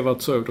har ju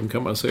vevats över. De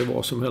kan man se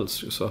vad som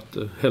helst. Så att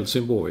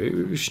Helsingborg är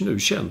ju nu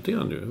känt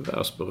igen ju.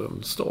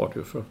 Världsberömd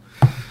stadion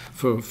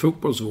för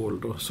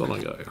fotbollsvåld och sådana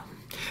grejer.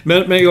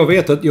 Men jag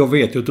vet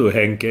ju att du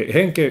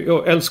Henke,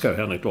 jag älskar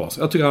Henrik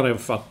Larsson. Jag tycker han är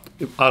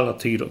alla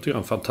tider. Jag tycker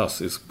han är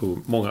fantastisk på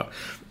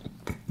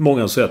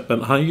många sätt.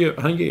 Men han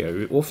ger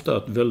ju ofta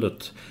ett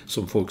väldigt,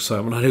 som folk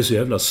säger, men han är så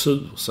jävla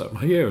sur. Så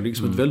han ger ju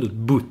liksom ett väldigt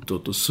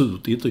buttert och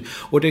surt intryck.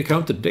 Och det är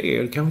kanske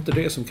inte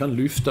det som kan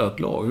lyfta ett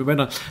lag. Jag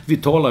menar, vi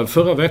talade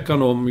förra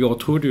veckan om, jag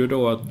trodde ju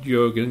då att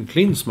Jürgen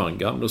Klinsmann,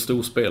 gamla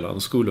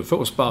storspelaren, skulle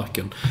få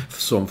sparken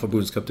som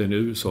förbundskapten i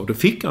USA. Det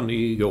fick han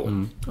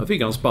igår. Han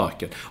fick han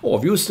sparken.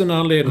 Av just den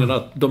anledningen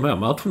att de här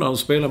matcherna de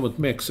spelar mot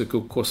Mexiko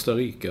och Costa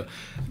Rica,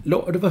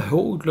 det var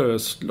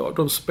håglöst.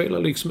 De spelar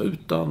liksom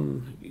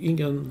utan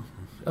ingen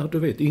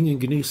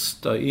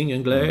gnista,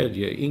 ingen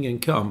glädje, ingen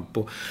kamp.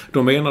 Och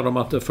då menar de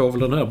att det får väl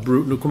den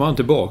här, nu kommer han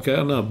tillbaka,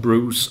 den här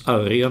Bruce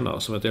Arena,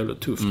 som är ett jävligt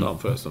tufft namn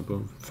förresten på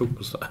en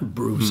fotbollsstad.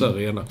 Bruce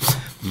Arena.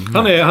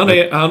 Han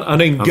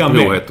är en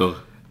gammal.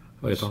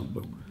 Vad heter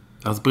han?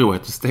 Hans bror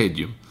heter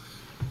Stadium.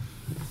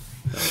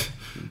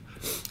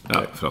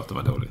 Ja, förlåt, det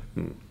var dåligt.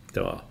 Det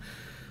var,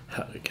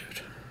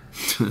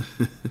 herregud.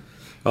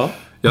 Ja.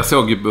 Jag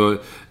såg ju på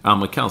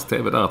amerikansk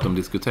tv där att de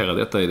diskuterade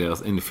detta i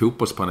en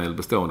fotbollspanel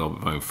bestående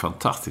av en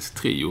fantastisk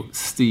trio.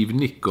 Steve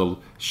Nicol,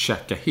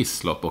 Shaka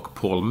Hislop och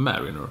Paul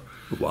Mariner.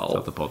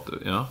 Wow.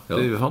 Ja.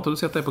 Har inte du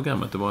sett det i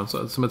programmet? Det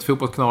var som ett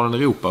fotbollskanalen i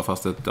Europa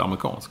fast ett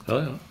amerikanskt.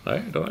 Ja.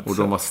 Nej, det var inte. Och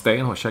de var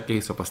stenhård. Shaka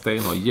Hislop var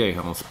stenhård. Ge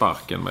honom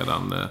sparken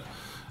medan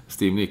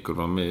Steve Nicol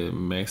var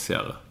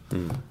mesigare.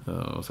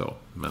 Och så.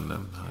 Men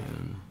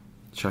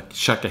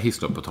Shaka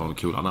Hislop på tal om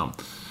coola namn.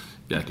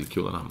 Jäkligt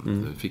coola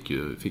namn. Fick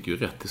ju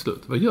rätt till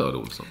slut. Vad gör du,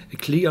 Olsson? Det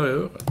kliar i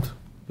örat.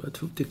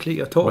 Det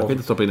kliar Man kan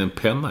inte stoppa in en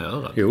penna i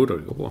örat. Jo, det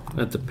går bra.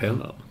 Inte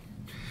pennan.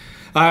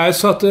 Nej,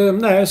 så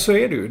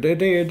är det ju.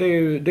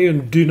 Det är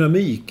en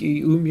dynamik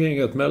i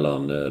umgänget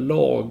mellan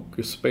lag,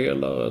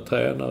 spelare,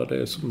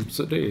 tränare.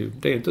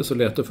 Det är inte så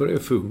lätt att få det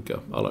att funka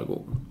alla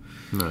gånger.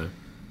 Nej.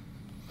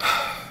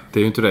 Det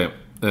är ju inte det.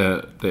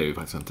 Det är ju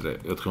faktiskt inte det.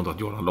 Jag tror inte att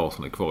Jordan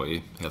Larsson är kvar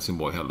i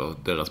Helsingborg heller.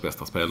 Deras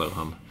bästa spelare,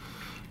 han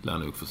lär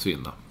nog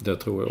försvinna. Det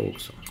tror jag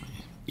också.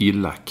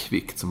 Illa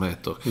kvickt som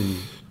heter.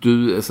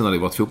 Du, sen när det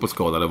var ett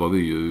fotbollsskadade var vi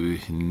ju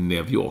i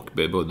New York,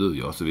 både du och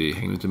jag, så vi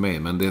hängde inte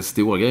med. Men det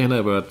stora grejen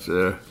är att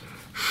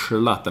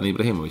Zlatan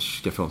Ibrahimovic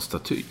ska få en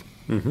staty.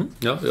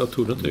 Ja, jag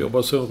trodde inte. Jag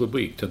bara såg en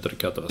rubrik. Tänkte det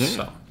kan vara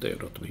sant. Det är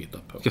något de hittar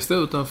på. Ska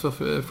stå utanför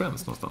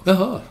Friends någonstans.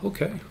 Jaha,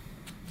 okej.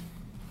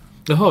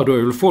 Jaha, då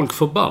är väl folk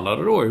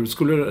förbannade då.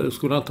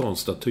 Skulle han ta en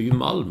staty i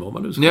Malmö om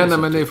man nu skulle...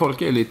 Nej, men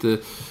folk är lite...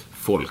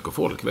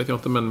 Folk vet jag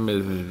inte, men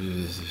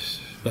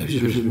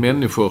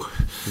människor.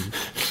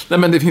 Nej,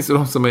 men det finns ju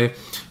de som är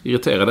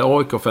irriterade.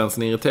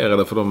 AIK-fansen är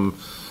irriterade för de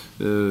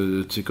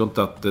tycker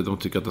inte att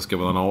det ska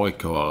vara en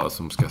AIK-are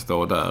som ska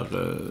stå där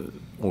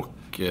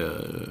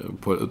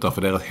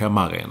utanför deras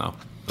hemmaarena.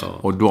 Ja.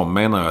 Och de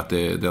menar ju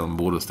att den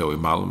borde stå i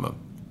Malmö.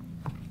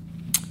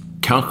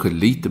 Kanske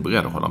lite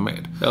beredd att hålla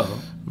med. Ja.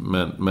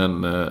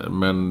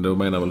 Men då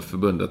menar väl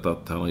förbundet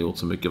att han har gjort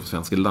så mycket för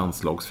svenska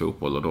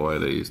landslagsfotboll och då är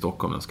det i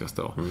Stockholm den ska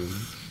stå.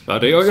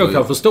 Ja, jag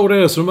kan förstå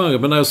det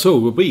resonemanget, men när jag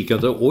såg rubriken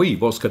att oj,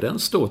 var ska den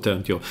stå,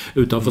 tänkte jag.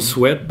 Utanför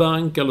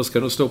Swedbank eller ska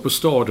den stå på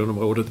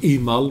stadionområdet i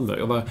Malmö?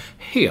 Jag var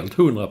helt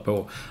 100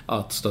 på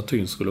att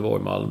statyn skulle vara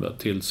i Malmö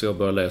tills jag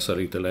började läsa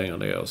lite längre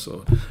ner.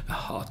 Så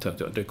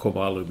tänkte jag, det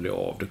kommer aldrig bli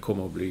av. Det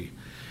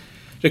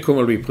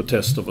kommer att bli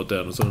protester mot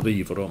den och så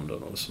river de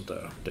den och sånt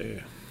där.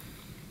 Det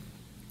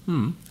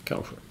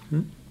kanske.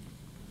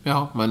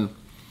 Ja, men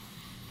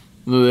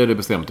nu är det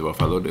bestämt i alla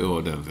fall och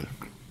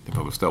det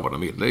får väl stå vad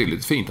de vill. Det är ju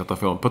lite fint att de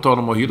får, på tal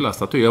om att hylla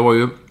statyer. Jag var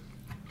ju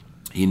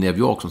i New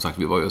York som sagt,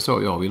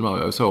 jag och Vilmar,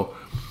 jag såg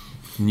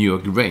New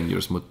York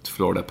Rangers mot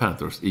Florida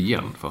Panthers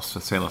igen.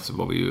 Fast senast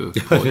var vi ju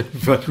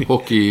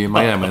hockey i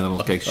Miami när de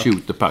ska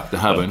shoot the puck. Det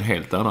här var en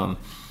helt annan...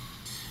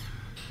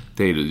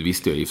 Det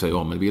visste jag i sig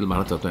om, men Vilmar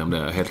hade inte att det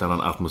är en helt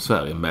annan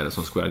atmosfär i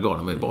Madison Square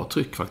Garden. Det var bra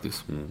tryck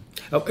faktiskt.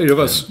 Ja,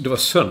 det var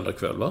söndag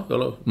kväll, va?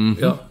 Eller?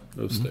 Ja,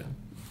 just det.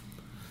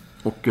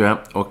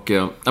 Och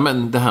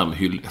men det här med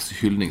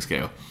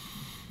hyllningsgrejer.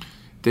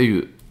 Det är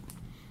ju...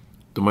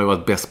 De har ju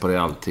varit bäst på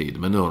det alltid,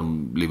 men nu har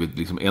de blivit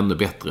liksom ännu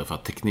bättre för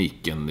att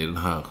tekniken i den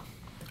här...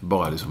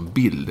 Bara liksom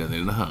bilden i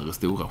den här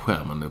stora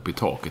skärmen uppe i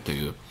taket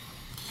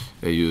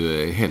är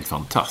ju helt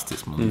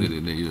fantastisk. Det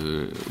är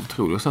ju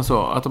otroligt. Och sen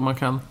så att man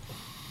kan...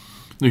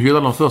 Nu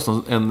hyllar de först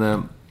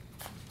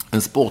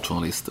en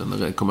sportjournalist,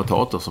 en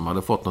kommentator som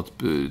hade fått något,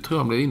 tror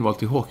jag blev invald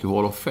till Hockey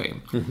Hall of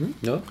Fame.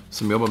 Ja.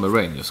 Som jobbar med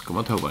Rangers, kommer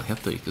jag inte ihåg vad han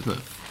hette riktigt nu.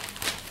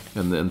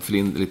 En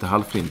lite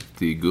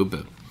halvflintig gubbe.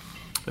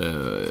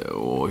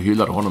 Och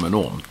hyllade honom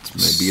enormt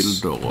med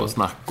bilder och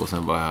snack. Och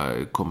sen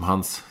kom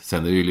hans...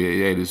 Sen är det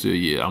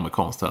ju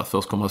amerikanskt här.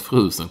 Först kom hans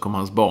fru, sen kom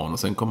hans barn och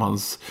sen kom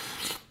hans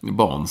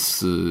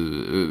barns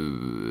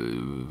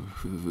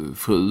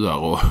fruar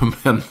och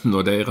män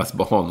och deras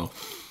barn. Och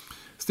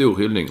stor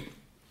hyllning.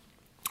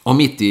 Och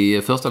mitt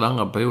i första eller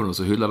andra perioden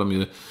så hyllade de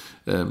ju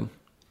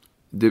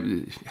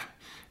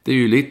det är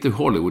ju lite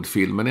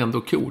Hollywoodfilm, men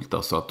ändå coolt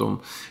alltså, att de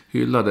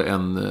hyllade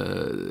en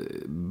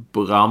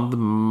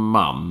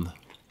brandman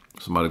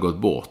som hade gått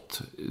bort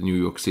i New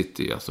York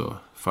City, alltså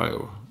Fire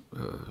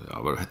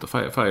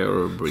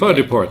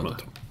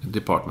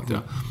Department, ja.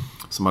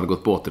 Som hade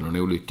gått bort i någon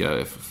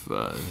olycka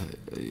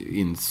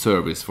in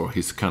service for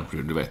his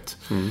country, du vet.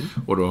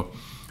 Och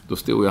då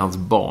stod ju hans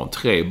barn,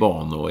 3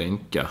 barn och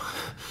änka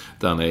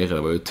där nere.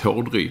 Det var ju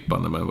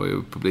tårdrypande, men var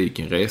ju,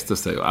 publiken reste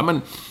sig. Ja, men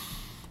det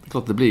är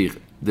klart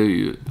det är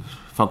ju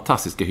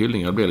fantastiska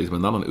hyllningar. Det blir liksom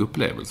en annan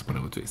upplevelse på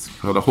något vis.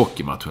 Hela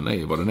hockeymatchen är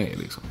ju vad den är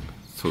liksom.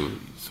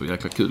 Så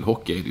jäkla kul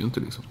hockey är det ju inte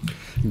liksom.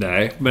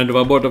 Nej, men det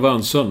var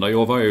en söndag.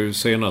 Jag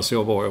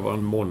var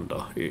en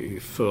måndag i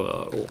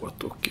förra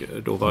året. Och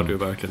då var det ju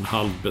verkligen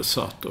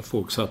halvbesatt. Och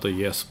folk satt och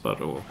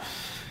gäspade. Och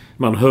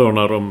man hör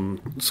när de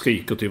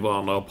skriker till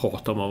varandra och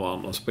pratar med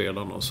varandra,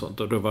 spelarna och sånt.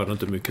 Och då var det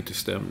inte mycket till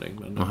stämning.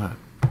 Men,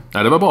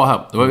 nej, det var bra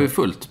här. Det var ju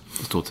fullt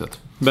i stort sett.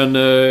 Men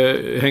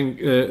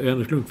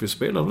Henrik Lundqvist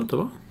spelade inte,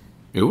 va?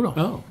 Jo då.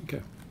 Ja,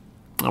 okej.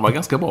 Han var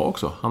ganska bra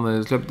också.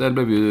 Det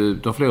blev ju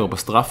de flera på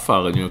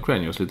straffar i New York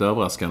Rangers, lite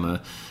överraskande.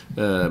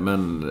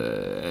 Men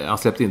han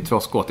släppte in 2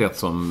 skott. Ett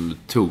som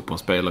tog på en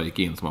spelare, gick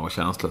in, som han var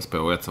chanslös på.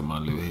 Och ett som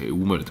man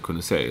omöjligt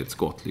kunde se ett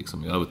skott.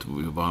 Liksom. I övrigt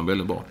var han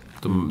väldigt bra.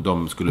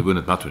 De skulle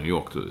vunnit matchen i New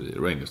York,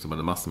 Rangers. De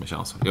hade massor med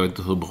chanser. Jag vet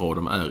inte hur bra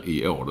de är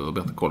i år. Det var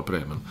bättre koll på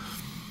det. Men,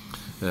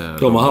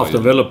 de har haft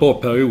en väldigt bra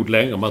period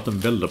länge. De har haft en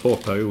väldigt bra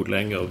period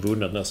länge och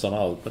vunnit nästan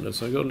allt. Men det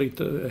så går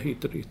lite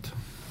hit och dit.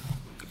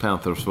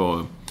 Panthers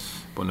var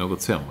på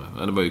något sämre.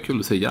 Men det var ju kul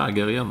att se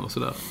Jäger igen och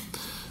sådär.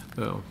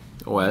 Ja.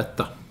 Och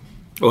äta.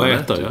 Och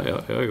äta,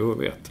 jag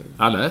vet.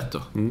 Alla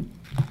äter.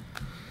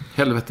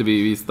 Helvete,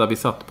 där vi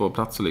satt på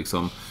platser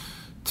liksom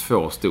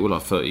 2 stolar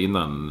för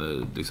innan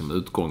liksom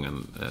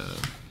utgången.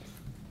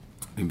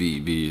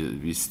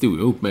 Vi stod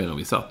upp mer än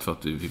vi satt för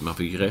att man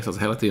fick resa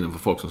sig hela tiden för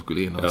folk som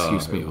skulle in och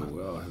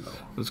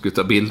de skulle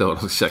ta bilder och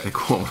de ska käka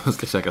korv, de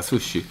ska käka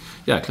sushi.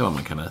 Jäklar vad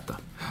man kan äta.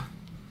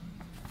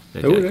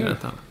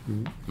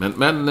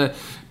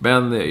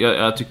 Men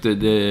jag tyckte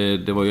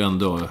det var ju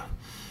ändå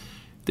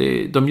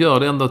de gör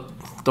det ändå,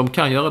 de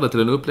kan göra det till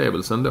en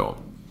upplevelse ändå.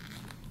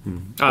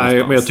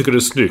 Nej, men jag tycker det är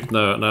snyggt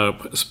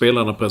när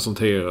spelarna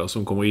presenterar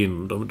som kommer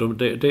in.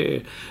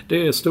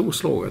 Det är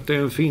storslaget. Det är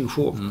en fin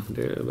show.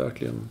 Det är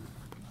verkligen...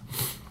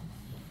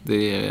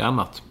 Det är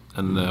annat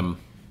än...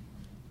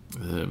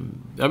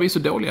 vi är så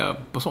dåliga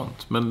på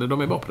sånt, men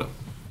de är bra på det.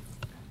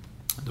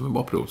 De är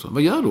bra på det också.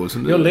 Vad gör du,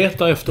 Olsson? Jag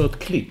letar efter ett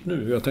klipp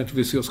nu. Jag tänkte att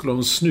vi skulle ha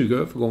en snygg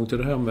övergång till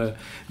det här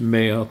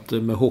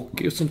med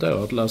hockey och sånt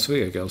där. Att Las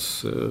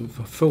Vegas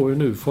får ju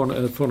nu från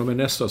och med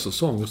nästa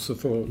säsong så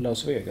får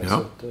Las Vegas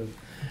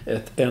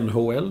ett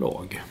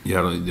NHL-lag.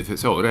 Ja, det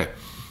sa det.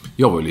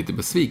 Jag var ju lite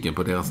besviken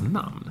på deras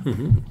namn.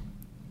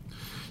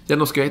 Ja,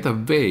 de ska heta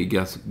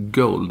Vegas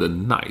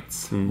Golden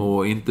Knights.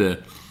 Och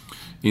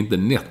inte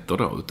nätter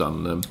då,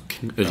 utan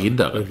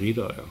riddare.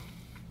 Riddare, ja.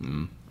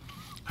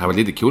 Det var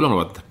lite coolare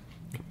nog att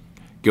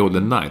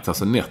Golden Knights,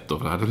 alltså nätter,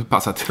 för det hade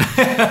passat.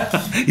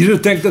 Du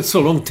tänkte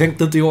så långt,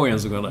 tänkte inte jag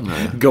ens.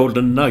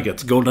 Golden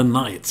Nuggets, Golden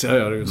Knights. Ja,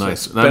 det är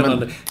så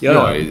spännande.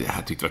 Jag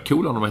tyckte det var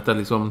coolare om de hette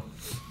liksom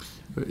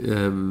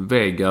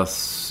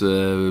Vegas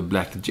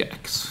Black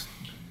Jacks.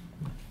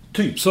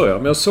 Typ så, ja.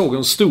 Men jag såg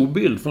en stor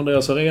bild från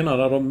deras arena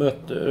där de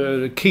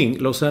mötte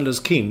Los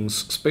Angeles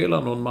Kings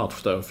spelade någon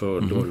match där för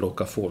att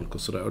locka folk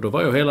och sådär. Och då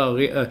var ju hela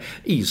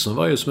isen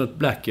var ju som ett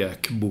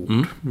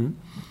blackjack-bord.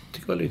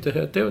 Det var lite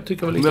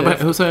häftigt.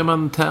 Hur säger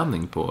man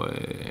tärning på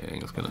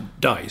engelska?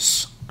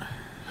 Dice.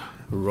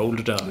 Roll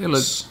the dice. Eller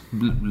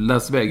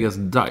Las Vegas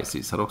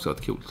Dices hade också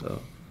varit coolt. Ja.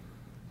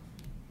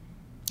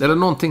 Eller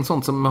någonting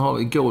sånt som man har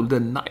i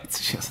Golden Knights.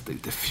 Det känns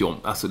lite fjom.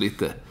 Alltså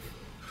lite...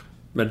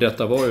 Men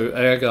detta var ju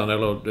ägaren,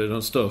 eller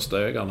den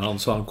största ägaren.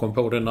 Han kom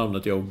på det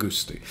namnet i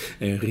augusti.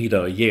 En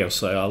riddare ger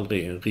sig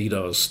aldrig. En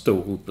riddare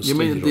står upp och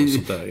strider och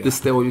sånt där. Ja. Det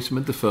står ju som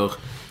inte för...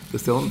 Det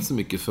står inte så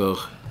mycket för...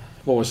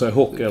 Vare sig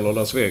hockey eller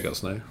Las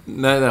Vegas, nej.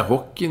 Nej,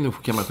 hockey nu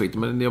kan man skita.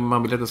 Men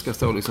man vill att det ska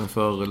stå liksom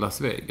för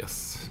Las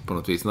Vegas på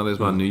något vis. När det är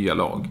sådana nya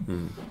lag.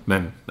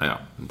 Men,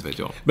 inte vet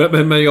jag.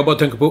 Men jag bara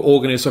tänker på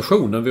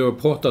organisationen. Vi har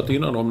pratat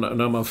innan om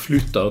när man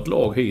flyttar ett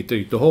lag hit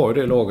dit. Då har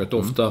ju det laget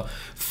ofta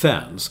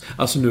fans.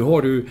 Alltså nu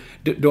har du...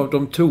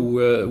 De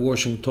tog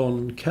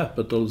Washington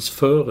Capitals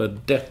före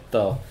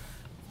detta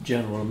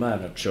general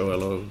manager,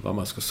 eller vad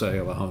man ska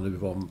säga, vad han nu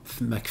var,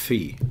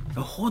 McPhee.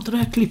 Jag har inte det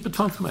här klippet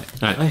framför mig.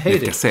 Nej,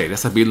 jag ska se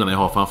dessa bilderna jag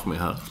har framför mig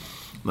här.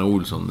 När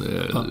Olsson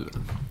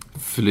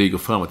flyger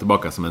fram och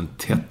tillbaka som en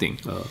tätting.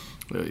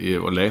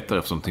 Och letar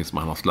efter någonting som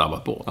han har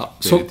slarvat bort. Ja,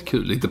 det är lite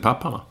kul. Lite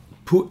papparna.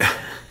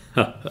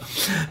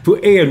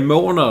 På en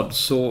månad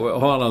så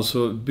har han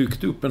alltså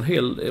byggt upp en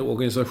hel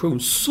organisation.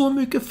 Så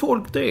mycket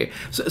folk det är.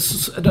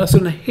 Det är alltså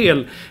en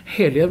hel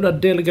jävla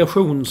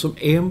delegation som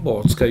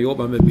enbart ska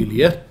jobba med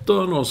biljetter,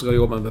 någon ska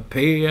jobba med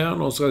PR,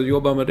 någon ska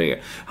jobba med det.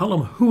 Det handlar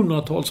om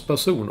hundratals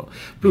personer.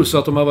 Plus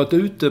att de har varit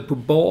ute på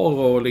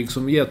barer och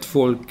liksom gett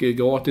folk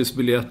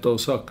gratisbiljetter och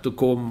sagt och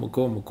kom.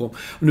 Och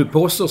nu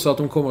påstås att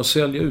de kommer att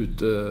sälja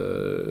ut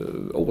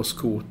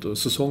årskort och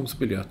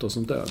säsongsbiljetter och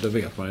sånt där. Det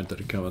vet man inte,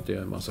 det kan vara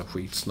en massa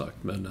skitsnack.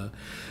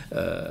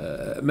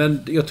 Men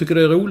jag tycker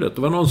det är roligt.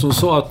 Det var någon som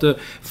sa att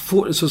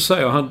så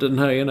säger han, den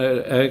här ena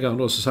ägaren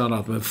då, så säger han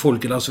att men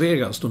folk i Las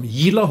Vegas, de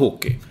gillar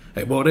hockey.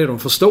 Det är bara det, de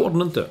förstår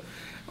den inte.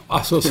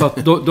 Alltså, så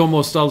att de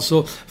måste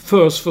alltså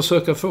först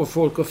försöka få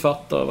folk att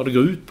fatta vad det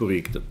går ut på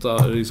riktigt.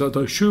 Så att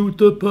de shoot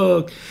the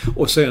puck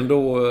och sen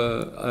då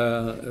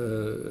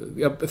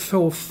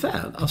få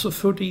fan, alltså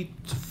få dit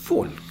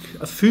folk.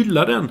 Att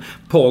fylla den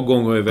ett par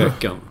gånger i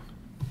veckan.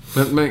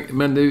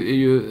 Men det är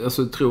ju,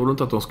 alltså, tror du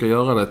inte att de ska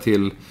göra det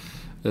till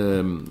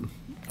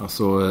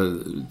alltså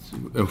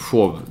en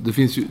show?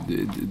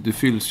 Det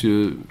fylls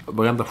ju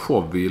varenda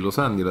show i Los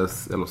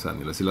Angeles,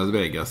 i Las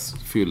Vegas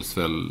fylls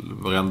väl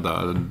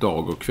varenda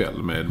dag och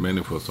kväll med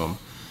människor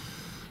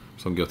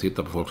som går och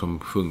tittar på folk som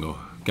sjunger,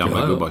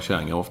 gamla gubbar,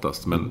 kärringar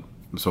oftast, men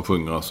som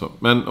sjunger alltså.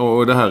 Men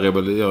och det här är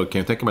väl, jag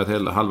kan ju tänka mig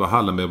att halva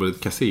hallen är väl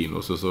ett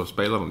kasino, så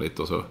spelar de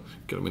lite och så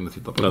går de in och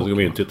tittar på hockey. De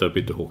går in och tittar på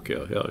lite hockey.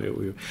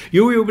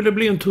 Jo, men det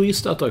blir en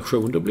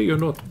turistattraktion. Det blir ju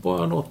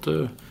något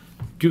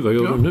Gud, vad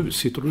gör du nu?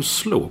 Sitter du och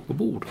slår på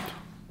bordet?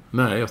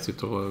 Nej, jag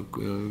sitter och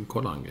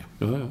kollar en grej.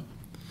 Ja.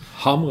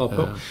 Hamrar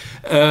på.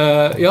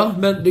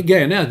 Men det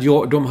grejen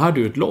är att de hade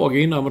ju ett lag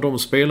innan, men de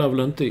spelar väl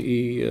inte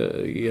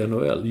i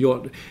NHL.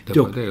 Det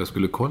var det jag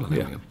skulle kolla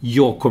nämligen.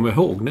 Jag kommer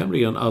ihåg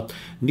nämligen att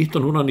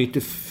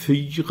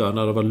 1994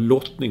 när det var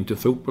lottning till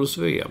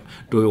fotbolls-VM,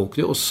 då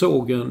åkte jag och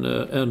såg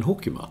en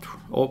hockeymatch.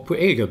 Och på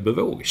eget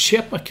bevåg.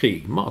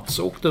 Käpparkrig. Mats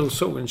åkte och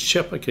såg en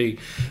käpparkrig.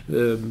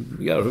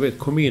 Du vet,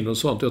 kom in och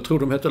sånt. Jag tror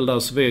de hette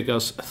Las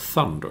Vegas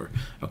Thunder.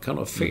 Jag kan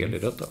ha fel i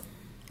detta.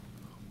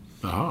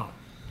 Jaha.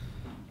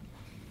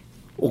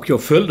 Och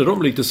jag följde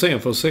dem lite sen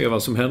för att se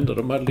vad som hände.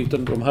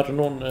 De hade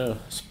någon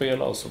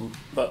spelare som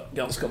var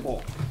ganska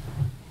bra.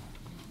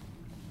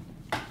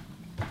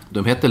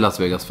 De hette Las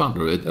Vegas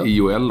Thunder, ett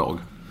IOL-lag.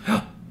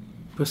 Ja,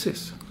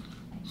 precis.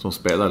 Som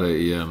spelade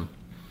i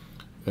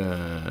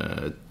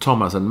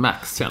Thomas &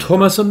 Mack Center.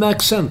 Thomas &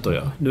 Mack Center,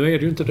 ja. Nu är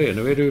det ju inte det.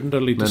 Nu är det ju den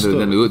där lite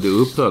större. Men det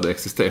upphörde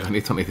existera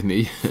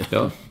 1999.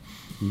 Ja.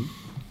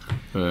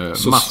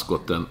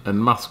 En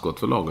maskot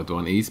för laget var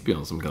en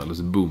isbjörn som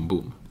kallades Boom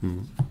Boom.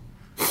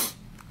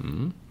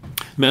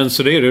 Men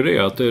så det är ju det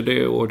att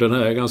det och den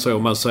här ägaren säger,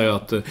 om man säger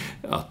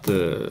att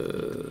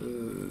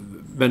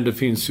men det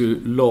finns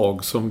ju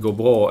lag som går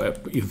bra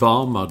i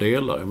varma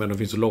delar. Men det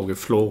finns ju lag i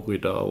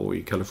Florida och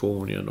i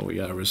Kalifornien och i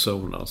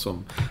Arizona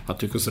som han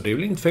tycker så. Det är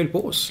väl inget fel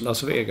på oss.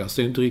 Las Vegas,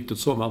 det är inte riktigt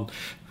så man.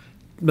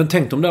 Men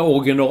tänk de där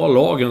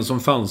originallagen som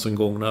fanns en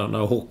gång när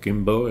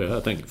hockeyn började.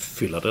 Jag tänker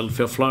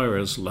Philadelphia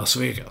Flyers, Las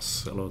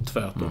Vegas. Eller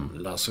tvärtom,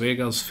 Las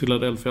Vegas,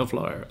 Philadelphia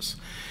Flyers.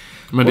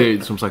 Men det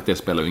är, som sagt, det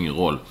spelar ju ingen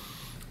roll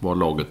var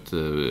laget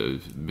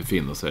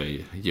befinner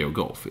sig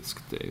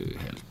geografiskt. Det är ju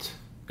helt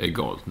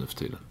egalt nu för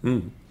tiden.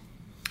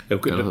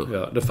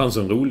 Det fanns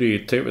en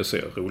rolig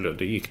tv-serie.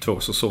 Det gick 2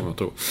 säsonger,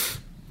 tror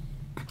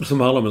jag. Som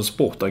handlade om en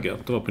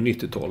sportagent. Det var på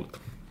 90-talet.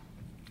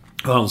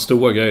 Och hans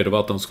stora grej var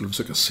att han skulle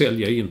försöka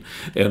sälja in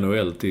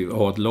NHL till att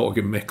ha ett lag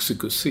i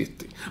Mexico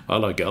City.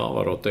 Alla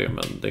garvar åt det,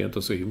 men det är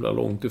inte så himla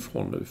långt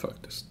ifrån nu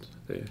faktiskt.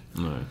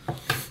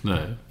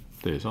 Nej,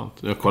 det är sant.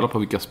 Jag kollar på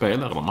vilka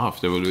spelare de har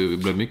haft. Jag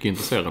blev mycket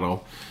intresserad av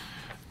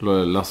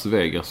Las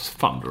Vegas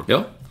Thunder.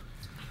 Ja.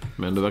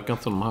 Men det verkar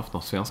inte som de har haft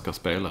några svenska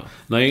spelare.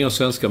 Nej, inga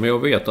svenska. Men jag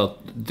vet att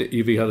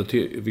vi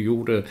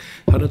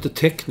hade inte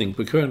täckning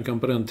på krönikan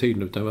på den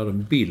tiden, utan vi hade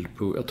en bild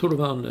på, jag tror det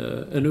var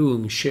en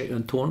ung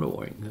en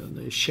tonåring,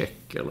 en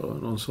tjeck eller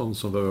någon sån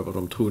som var över.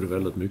 De trodde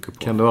väldigt mycket på.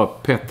 Kan det vara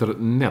Peter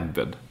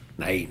Nedved?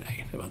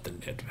 Nej, det var inte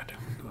Nedved.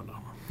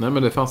 Nej,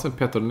 men det fanns en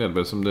Peter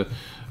Nedved som det,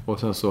 och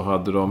sen så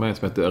hade de en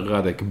som hette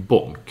Radek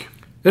Bonk.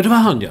 Ja, det var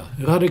han, ja.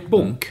 Radek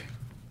Bonk.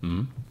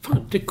 Fan,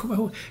 det kommer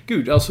jag ihåg.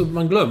 Gud, alltså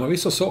man glömmer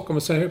vissa saker,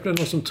 men sen är det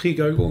något som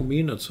triggar igång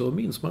minnet, så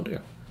minns man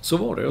det. Så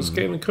var det. Jag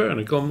skrev en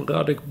krönika om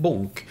Radek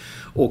Bonk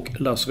och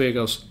Las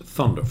Vegas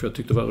Thunder, för jag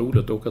tyckte det var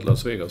roligt att åka till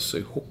Las Vegas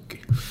i hockey.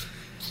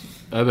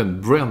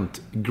 Även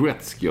Brent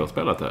Gretzky har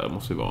spelat där,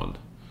 måste ju vara en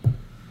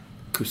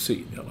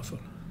kusin i alla fall.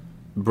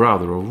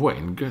 Brother of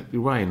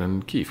Wayne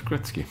and Keith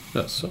Gretzky.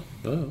 Jaså,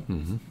 ja.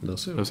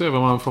 Jag ser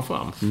vad man får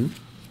fram.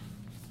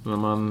 När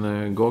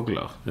man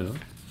googlar.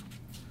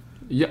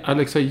 Ja,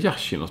 Alexei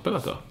Yashin har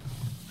spelat där.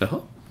 Jaha.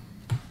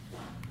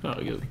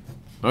 Herregud.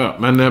 Ja,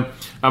 men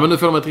nu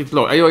får de ett riktigt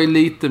lag. Jag är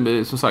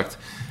lite, som sagt,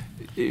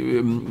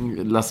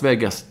 Las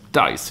Vegas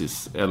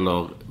Dices,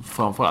 eller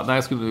framförallt, nej,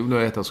 jag skulle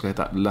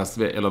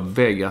heta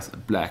Vegas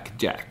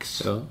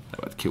Blackjacks. Ja. Det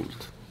var ett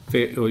coolt.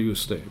 Och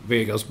just det,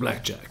 Vegas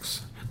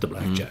Blackjacks. The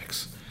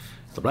Blackjacks.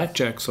 The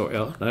Blackjacks, så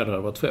ja, nej, det har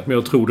varit fett. Men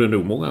jag tror det är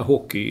nog många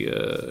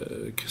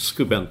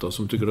hockeyskribenter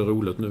som tycker det är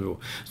roligt nu.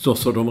 Och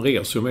så de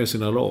reser ju med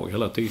sina lag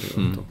hela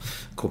tiden.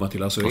 Komma till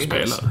Las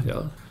Vegas.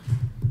 Ja.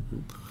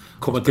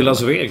 Komma till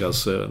Las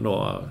Vegas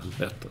några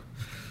nätter.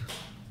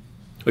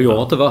 Och jag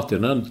har inte varit i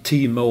den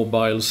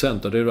T-Mobile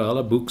Center. Det är ju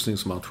alla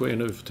boxningsmatcher är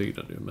nu för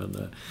tiden. Men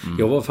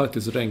jag var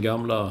faktiskt i den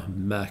gamla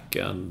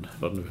Macan,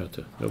 vad det nu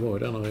heter. Jag var i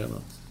den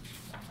arenan.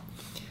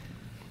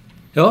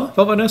 Ja,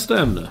 vad var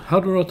nästa ämne?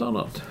 Hade du något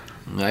annat?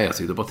 Nej, jag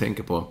sitter bara och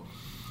tänker på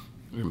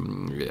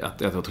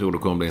att jag tror det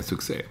kommer bli en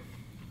succé.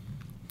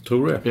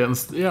 Tror du det?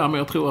 Ja, men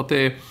jag tror att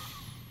det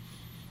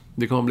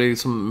kommer bli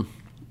som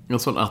en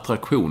sån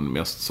attraktion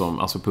mest som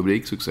alltså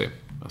publiksuccé.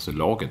 Alltså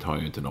laget har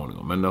jag ju inte en aning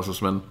om, men alltså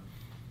som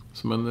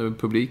en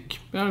publik.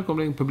 Ja, det kommer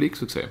bli en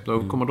publiksuccé.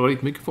 Då kommer dra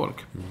dit mycket folk.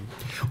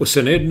 Och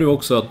sen är det nu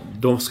också att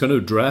de ska nu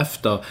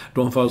drafta.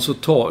 De får alltså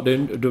ta,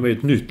 de är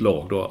ett nytt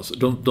lag då alltså.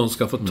 De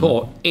ska få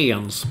ta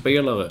en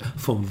spelare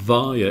från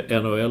varje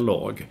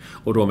NHL-lag.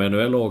 Och de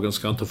NHL-lagen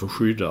ska inte få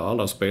skydda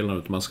alla spelarna,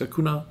 utan de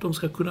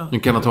ska kunna. Men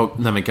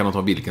kan de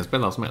ta vilken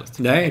spelare som helst?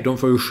 Nej, de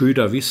får ju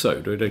skydda vissa.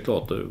 Det är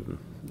klart.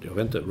 Jag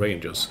vet inte,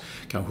 Rangers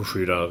kanske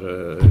skyddar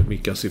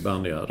Mika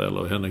Zibanejad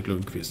eller Henrik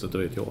Lundqvist, det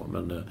vet jag.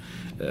 Men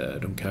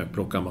de kan ju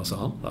plocka en massa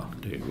andra.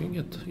 Det är ju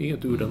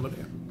inget udda med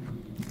det.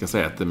 Jag ska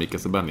säga att Mika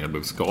Zibanejad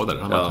blev skadad.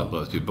 Han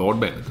bröt ju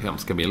badbenet.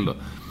 Hemska bilder.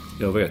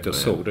 Jag vet, jag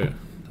såg det. Det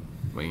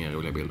var inga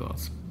roliga bilder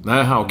alls.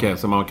 Nej, okej.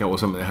 Så man kan, och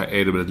så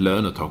är det väl ett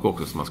lönetak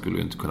också, så man skulle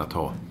ju inte kunna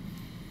ta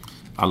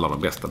alla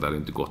de bästa där det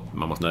inte gått.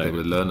 Man måste ha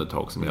ett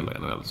lönetak som gäller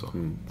NHL.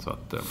 Så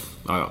att,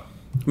 ja.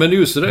 Men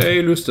just det är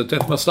ju lustigt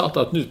att man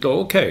startar ett nytt lag.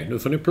 Okej, nu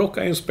får ni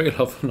plocka en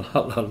spelare från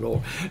alla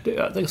lag. Det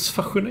är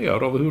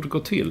fascinerad av hur det går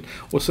till.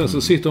 Och sen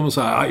så sitter de och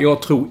säger,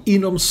 jag tror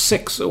inom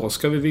 6 år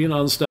ska vi vinna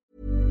en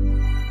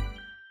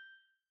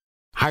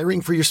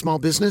Hiring for your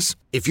small business?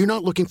 If you're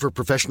not looking for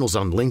professionals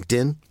on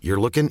LinkedIn,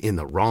 you're looking in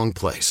the wrong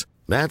place.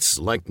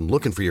 That's like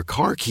looking for your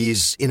car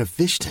keys in a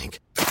fish tank.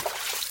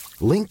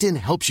 LinkedIn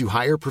helps you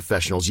hire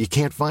professionals you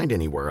can't find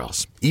anywhere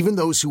else, even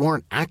those who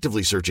aren't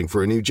actively searching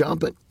for a new job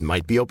but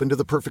might be open to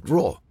the perfect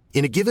role.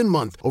 In a given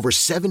month, over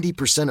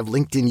 70% of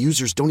LinkedIn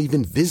users don't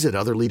even visit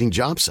other leading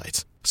job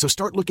sites. So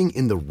start looking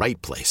in the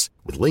right place.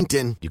 With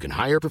LinkedIn, you can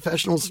hire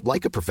professionals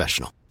like a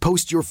professional.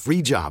 Post your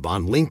free job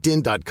on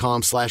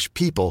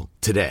linkedin.com/people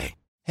today.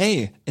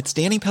 Hey, it's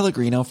Danny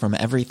Pellegrino from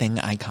Everything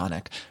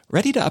Iconic.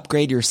 Ready to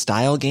upgrade your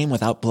style game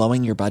without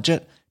blowing your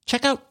budget?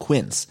 Check out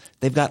Quince.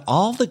 They've got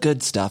all the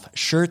good stuff,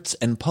 shirts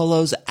and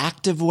polos,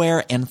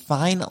 activewear, and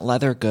fine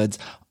leather goods,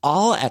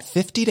 all at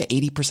 50 to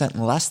 80%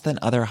 less than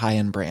other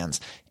high-end brands.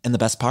 And the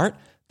best part?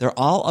 They're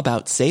all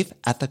about safe,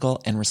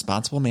 ethical, and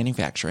responsible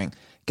manufacturing.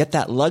 Get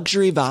that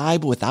luxury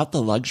vibe without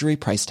the luxury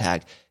price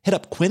tag. Hit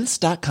up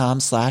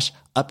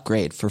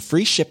quince.com/upgrade for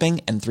free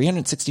shipping and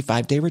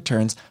 365-day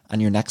returns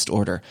on your next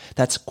order.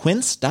 That's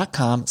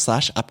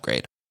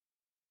quince.com/upgrade.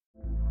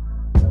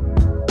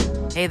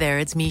 Hey there,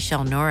 it's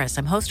Michelle Norris.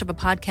 I'm host of a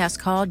podcast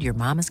called Your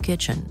Mama's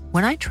Kitchen.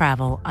 When I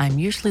travel,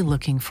 I'm usually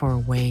looking for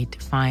a way to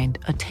find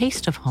a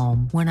taste of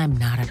home when I'm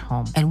not at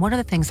home. And one of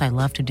the things I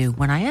love to do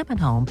when I am at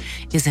home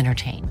is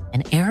entertain.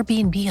 And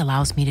Airbnb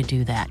allows me to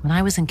do that. When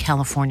I was in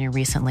California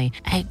recently,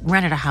 I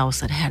rented a house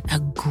that had a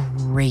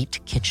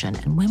great kitchen.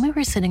 And when we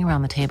were sitting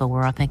around the table, we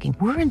were all thinking,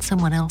 we're in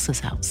someone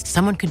else's house.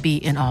 Someone could be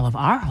in all of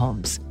our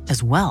homes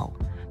as well.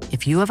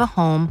 If you have a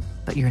home,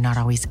 but you're not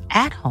always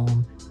at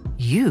home,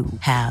 you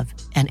have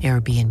an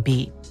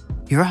Airbnb.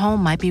 Your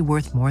home might be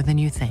worth more than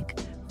you think.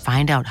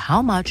 Find out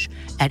how much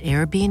at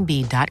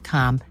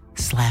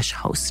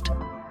airbnb.com/host.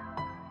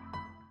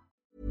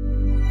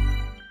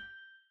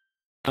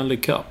 Stanley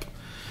Cup.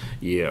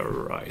 Yeah,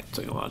 right.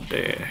 Ja,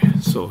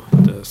 så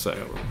det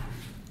säger de.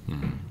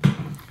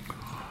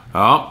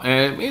 Ja,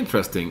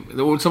 interesting.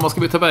 Och som vad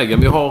ska vi ta vägen?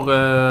 Vi har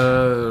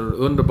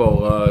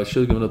underbara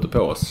 20 minuter på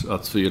oss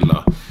att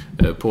fylla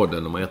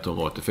podden nummer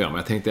 185.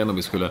 Jag tänkte ändå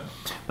vi skulle,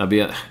 när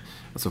vi,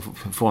 alltså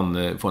från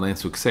en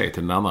succé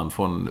till en annan,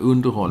 från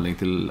underhållning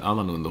till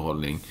annan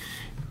underhållning.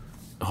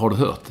 Har du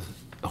hört?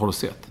 Har du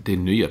sett? Det är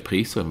nya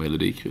priser i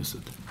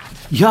Melodikrysset.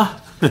 Ja!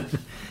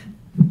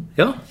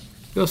 Ja,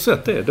 jag har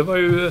sett det. Det var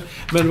ju...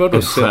 Men vad då?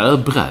 En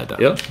skärbräda.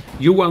 Ja.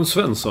 Johan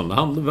Svensson,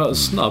 han var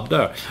snabb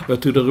där.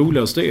 Jag tycker det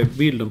roligaste är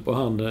bilden på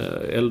han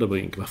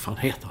Eldebrink. Vad fan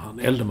heter han?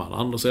 Elderman?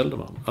 Anders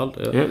Elderman?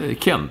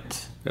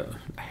 Kent. Ja.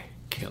 Nej,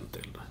 Kent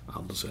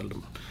Anders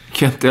Elderman.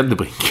 Kent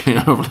Eldebrink.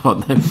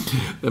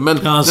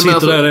 Men han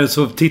sitter där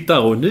så tittar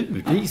och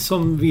nu, ni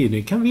som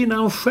vinner kan vinna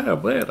en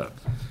skärbräda.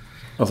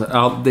 Alltså,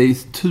 ja, det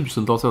är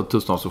tusentals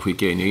som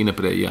skickar in. Jag är inne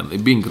på det igen. I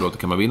Bingolotto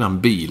kan man vinna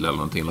en bil eller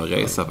någonting och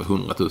resa för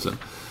 100 000.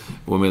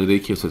 Och med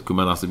Melodikrysset kan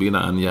man alltså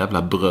vinna en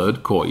jävla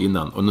brödkorg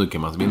innan. Och nu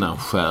kan man vinna en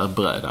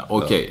skärbräda.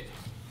 Okej.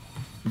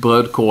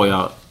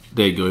 Brödkorgar,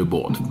 det går ju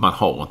bort. Man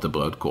har inte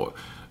brödkorg.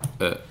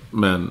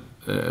 Men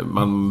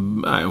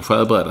en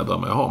skärbräda bör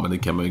man ju ha. Men det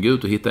kan man ju gå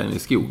ut och hitta en i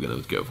skogen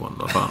utgå från.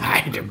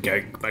 Nej,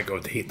 man går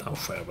inte hitta en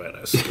skärbräda.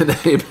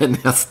 Det är väl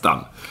nästan.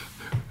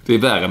 Det är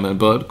värre med en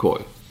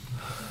brödkorg.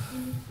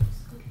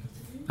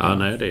 Ja,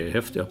 nej, det är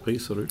häftiga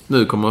priser. Du.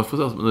 Nu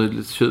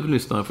kommer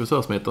tjuvlyssnaren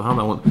frisör som heter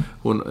Hanna.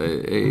 Hon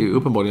är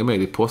uppenbarligen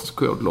med i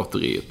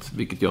Postkodlotteriet,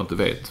 vilket jag inte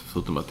vet,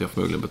 förutom att jag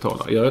förmodligen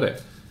betalar. Gör jag det?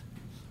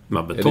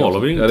 Man betalar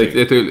väl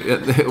ingenting?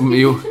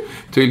 Jo,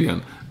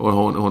 tydligen. Och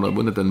hon har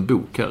vunnit en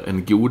bok här,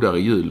 En godare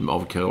jul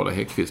av Carola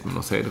Häggkvist med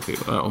någon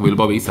CD-skiva. Hon vill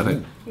bara visa det.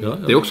 Ja.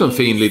 Det är också en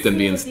fin liten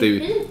vinst. Det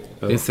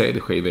är en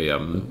CD-skiva.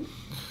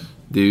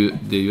 Det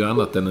är ju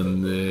annat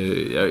än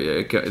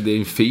det är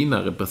en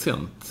finare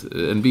present,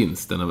 en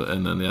vinst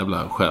än en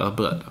jävla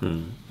skärbräda.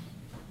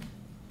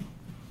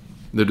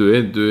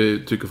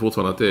 Du tycker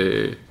fortfarande att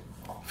det är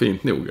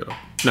fint nog, eller?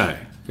 Nej,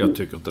 jag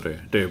tycker inte det.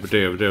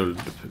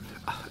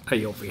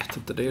 Jag vet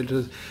inte. Det är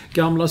det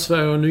gamla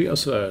Sverige och nya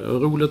Sverige.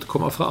 Roligt att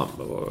komma fram.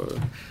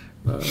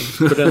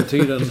 På den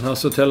tiden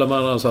Hasse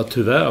Tellerman sa att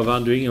tyvärr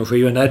vann du ingen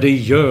skiva. Nej, det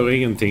gör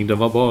ingenting. Det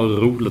var bara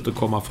roligt att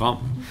komma fram.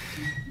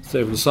 Så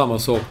det är väl samma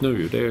sak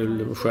nu. Det är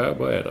väl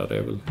skärbräda. Det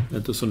är väl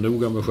inte så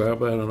noga med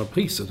skärbrädan och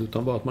priset,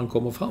 utan bara att man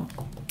kommer fram.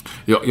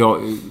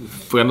 Jag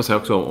får ändå säga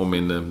också om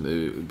min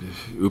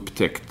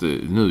upptäckt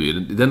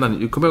nu.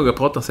 Jag kommer ihåg att jag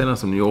pratade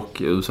senast om New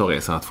York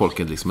USA-resan, att folk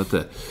liksom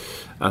inte...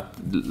 Att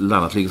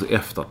landet ligger så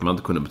efter att man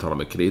inte kunde betala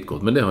med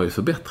kreditkort. Men det har ju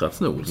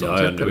förbättrats nog. Så det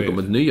har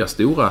kommit nya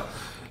stora,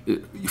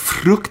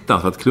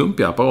 fruktansvärt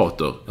klumpiga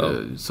apparater.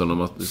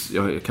 Så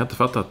jag kan inte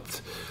fatta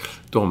att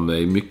de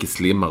är mycket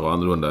slimmare och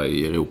annorlunda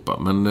i Europa.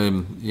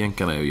 Men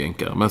jänkarna är ju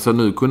jänkare. Men så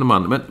nu kunde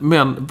man...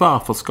 Men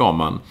varför ska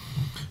man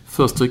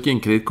först trycka in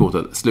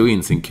kreditkortet, slå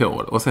in sin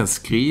kod och sen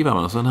skriva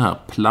man en sån här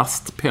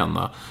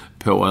plastpenna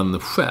på en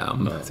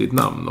skärm, sitt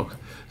namn, och,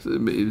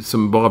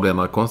 som bara blir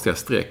några konstiga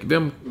streck.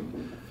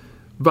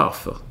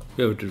 Varför?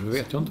 Det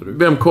vet jag inte.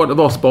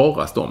 Var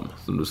sparas de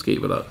som du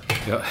skriver där?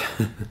 Ja,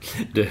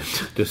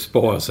 det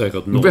sparar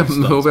säkert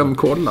någonstans. Vem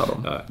kollar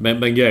dem? Ja,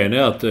 men grejen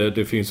är att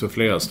det finns så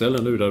flera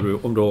ställen nu där du,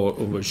 om du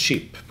har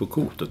chip på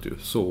kortet ju,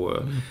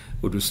 så,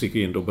 och du sticker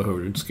in, då behöver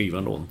du inte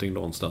skriva någonting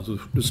någonstans.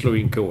 Du slår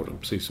in koden,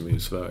 precis som i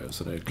Sverige.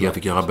 Så det är klart. Jag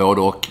fick göra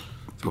både och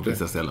på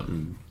vissa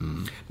ställen.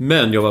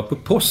 Men jag var på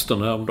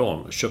posten häromdagen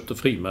och köpte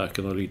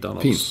frimärken och lite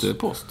annat. Finns det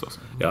post alltså?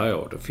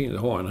 Ja, det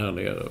har en här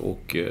nere.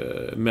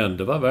 Men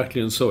det var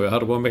verkligen så. Jag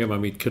hade bara med mig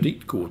mitt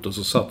kreditkort och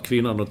så satt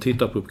kvinnan och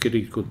tittade på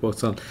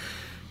kreditkortboxen.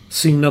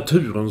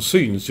 Signaturen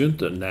syns ju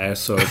inte. Nej,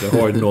 så det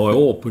har ju några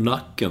år på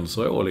nacken,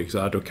 så jag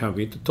liksom, då kan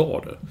vi inte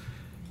ta det.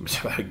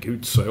 Men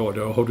gud, så jag,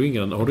 har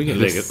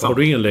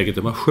du ingen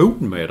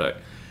legitimation med dig?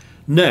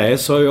 Nej,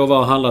 så jag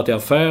var handlat i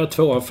affär,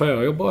 2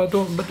 affärer.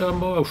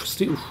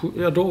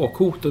 Jag drar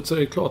kortet, så är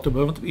det klart, du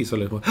behöver inte visa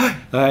lite.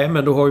 Nej,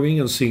 men du har ju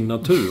ingen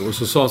signatur. Och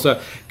så sa han så här,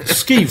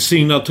 skriv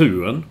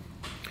signaturen.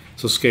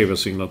 Så skrev jag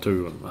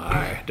signaturen.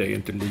 Nej, det är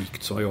inte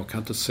likt, så jag kan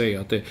inte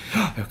säga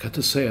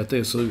att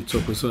det ser ut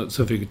så.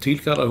 Sen fick jag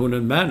tillkalla hon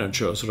en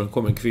manager, så då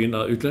kom en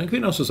kvinna, utländsk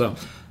kvinna, så sa: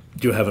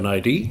 Do you have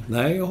an ID?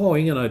 Nej, jag har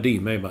ingen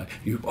ID med mig.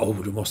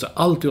 Du måste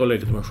alltid ha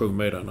legitimation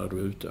med dig när du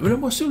är ute. Men det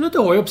måste jag inte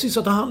ha. Jag har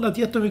precis handlat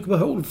jättemycket på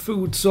Whole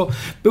Foods och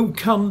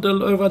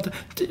bokhandel överallt.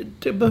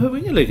 Det behöver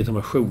ingen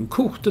legitimation.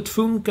 Kortet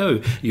funkar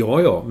ju.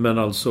 Ja, men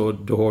alltså,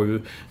 du har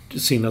ju...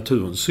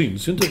 Signaturen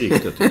syns ju inte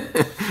riktigt.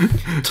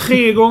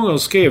 3 gånger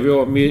skrev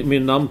jag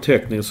min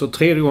namnteckning, så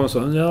 3:e gången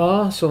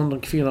sa som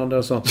kvinnan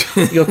där sa,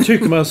 jag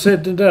tycker man ser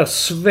den där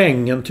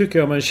svängen, tycker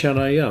jag man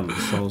känner igen.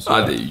 Så det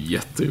är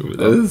jätteroligt.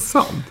 Det är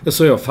sant.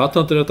 Så jag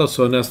fattar inte detta,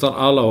 så nästan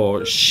alla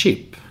har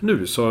chip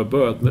nu, så har jag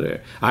börjat med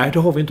det. Nej, det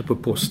har vi inte på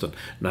posten.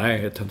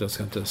 Nej, jag tänkte jag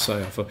ska inte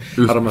säga, för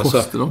just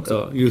posten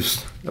också.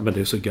 Ja, men det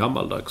är så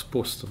gammaldags,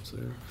 posten, så.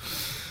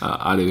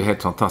 Ja, det är ju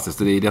helt fantastiskt.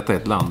 Detta är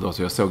ett land.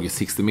 Alltså, jag såg ju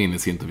 60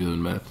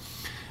 Minutes-intervjun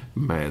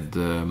med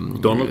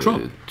Donald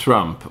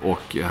Trump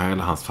och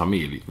hela hans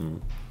familj.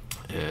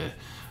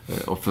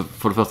 Och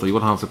för det första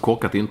gjorde han så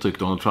korkat intryck,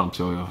 Donald Trump,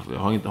 så jag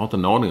har inte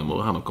en aning om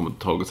hur han har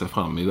tagit sig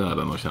fram i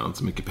världen och tjänat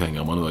så mycket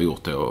pengar om han nu har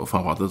gjort det, och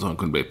framförallt att han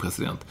kunde bli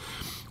president.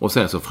 Och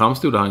sen så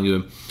framstod han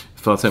ju,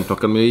 för att sen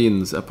plocka med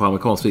in på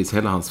amerikansk vis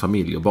hela hans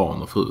familj och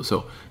barn och fru,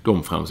 så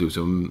de framstod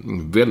som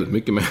väldigt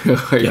mycket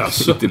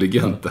mer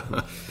intelligenta.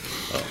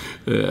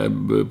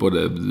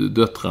 Både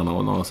döttrarna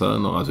och några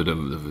söner, alltså det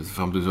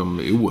framstod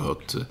som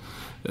oerhört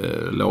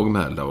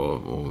lågmälda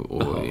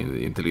och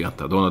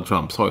intelligenta. Donald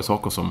Trump sa ju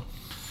saker som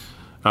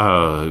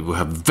we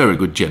have very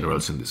good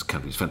generals in this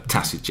country,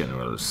 fantastic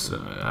generals,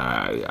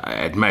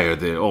 I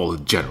admire all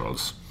the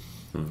generals.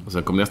 Och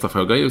sen kom nästa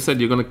fråga. You said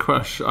you're gonna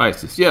crush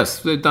ISIS.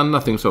 Yes, they've done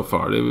nothing so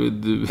far.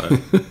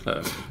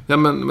 Ja,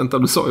 men vänta,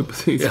 du sa ju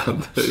precis. Ja.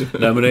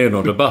 Nej, men det är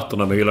nog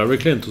debatterna med Hillary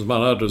Clinton som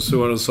han hade,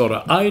 så han sa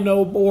det: I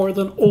know more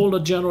than all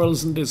the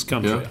generals in this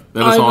country.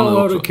 Ja. I know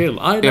how to kill.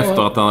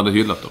 Efter att han hade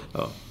hyllat dem.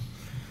 Ja.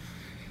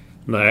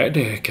 Nej,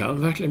 det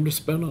kan verkligen bli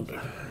spännande.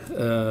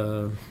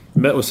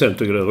 Men, och sen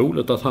tycker jag det är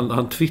roligt att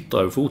han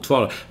twittrar ju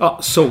fortfarande.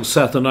 Såg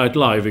Saturday Night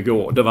Live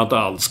igår. Det var inte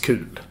alls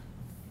kul.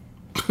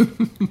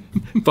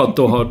 För att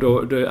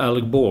då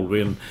Alec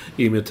Baldwin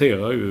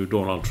imiterar ju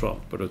Donald Trump,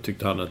 och då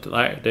tyckte han inte,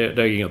 nej, det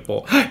är inget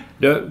bra.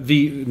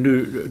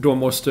 De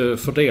måste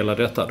fördela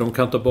detta. De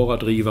kan inte bara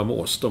driva med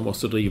oss, de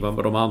måste driva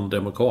med de andra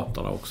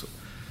demokraterna också.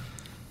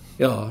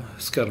 Ja,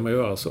 ska de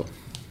göra så?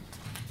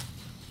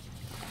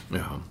 Ja.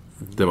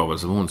 Det var väl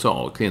som hon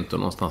sa, Clinton,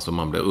 någonstans om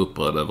man blir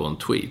upprörd över en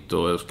tweet,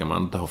 då ska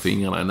man inte ha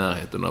fingrarna i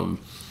närheten av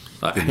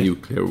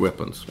nuclear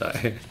weapons.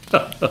 Nej.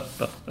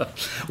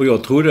 Och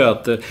jag trodde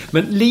att...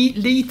 Men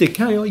lite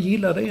kan jag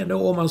gilla det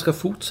ändå om man ska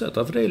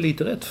fortsätta, för det är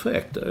lite rätt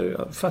fräckt.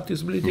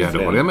 Faktiskt blir lite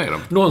det var det med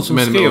dem. Någon som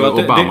men skrev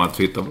att Obama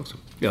twittrade också.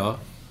 Ja,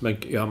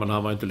 men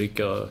han var inte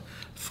lika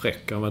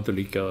fräck, han var inte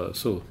lika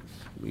så...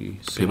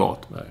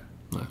 Privat? Nej,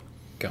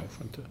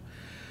 kanske inte.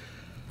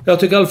 Jag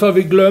tycker i alla fall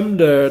vi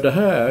glömde det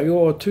här.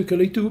 Jag tycker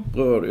lite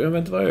upprörd. Jag vet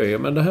inte vad jag är.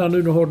 Men det här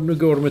nu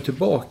går de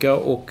tillbaka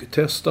och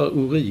testar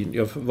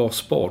urin. Var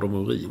spar de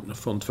urin?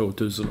 Från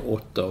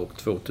 2008 och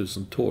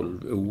 2012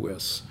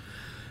 OS.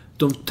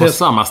 På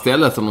samma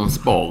ställe som de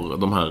spar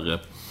de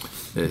här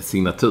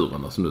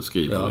signaturerna som du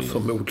skriver. Ja,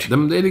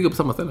 förmodligen. Det ligger på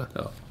samma ställe.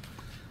 Ja.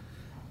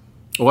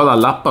 Och alla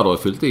lappar då är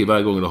fyllt i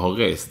varje gång du har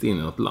rest in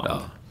i något land. Ja.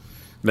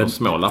 Men, de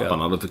små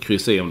lapparna, du får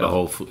kryssa i om det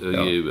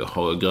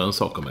har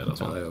grönsaker med.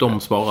 De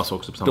sparas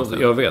också på samma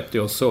ställe. Jag vet,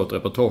 jag såg ett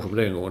reportage om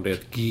det en gång. Det är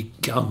ett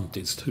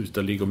gigantiskt hus.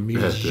 Där ligger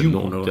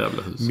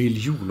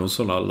miljoner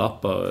sådana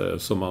lappar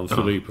som man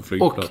får i på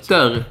flygplatsen. Och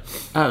där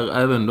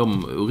är även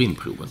de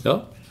urinproven.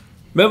 Ja.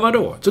 Men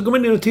vadå? Så går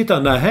man in och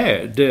tittar.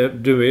 Nej, det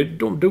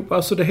är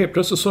alltså det är helt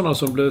plötsligt sådana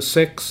som blir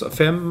 6,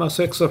 5,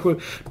 6, 7.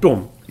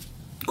 De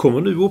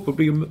kommer nu upp och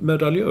blir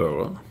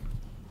medaljörer.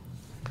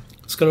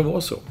 Ska det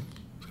vara så?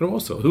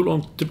 Hur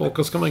långt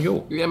tillbaka ska man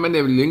gå? Ja, men det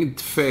är väl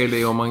inget fel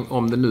i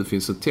om det nu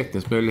finns en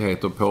teknisk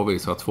möjlighet att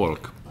påvisa att folk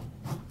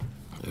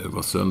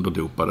var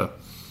sönderdopade.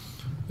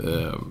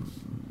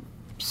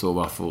 Så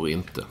varför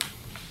inte?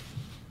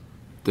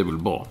 Det är väl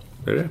bra.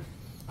 Är det?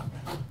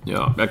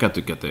 Ja, jag kan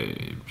tycka att det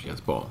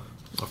känns bra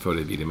att få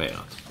det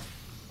vidimerat.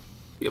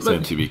 Ja,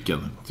 sen till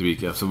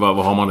vilka. Så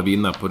vad har man att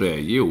vinna på det?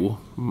 Jo,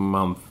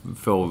 man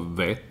får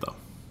veta.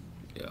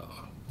 Ja.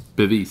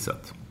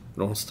 Bevisat.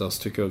 Någonstans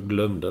tycker jag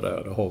glömde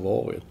det har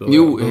varit.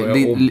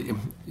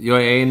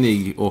 Jag är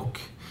enig och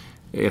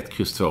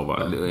 1-2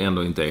 var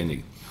ändå inte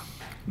enig.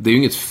 Det är ju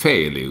inget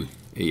fel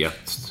i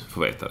att få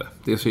veta det.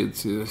 Det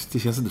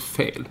känns inte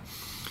fel.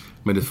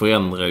 Men det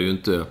förändrar ju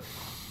inte.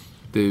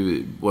 Det är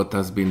ju what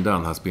has been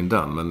done.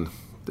 Men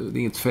det är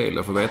inget fel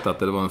att få veta att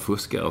det var en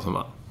fuskare som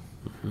var.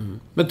 Mm.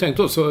 Men tänk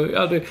då, så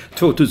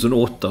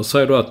 2008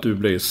 säger du att du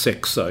blev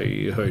 6:a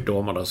i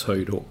damernas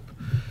höjdhopp.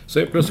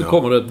 Så plötsligt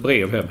kommer det ett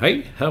brev hem.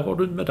 Hej, här har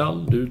du en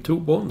medalj. Du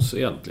tog brons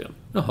egentligen.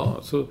 Jaha,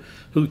 så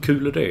hur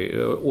kul är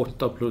det?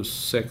 8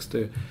 plus 6, det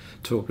är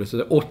 2 plus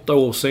 6. 8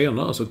 år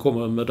senare så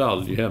kommer en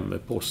medalj hem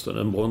med posten.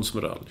 En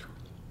bronsmedalj.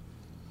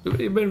 Ja,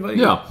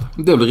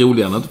 det blir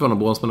roligare än att inte få någon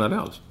bronsmedalj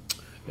alls.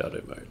 Ja, det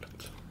är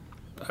möjligt.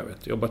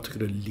 Jag bara tycker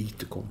det är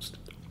lite konstigt.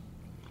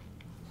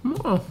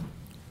 Ja.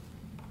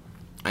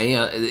 Nej,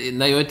 jag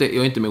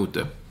är inte emot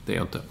det. Det är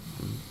jag inte.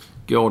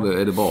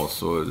 Är det bra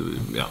så...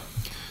 Ja.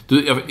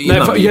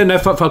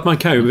 För att man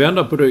kan ju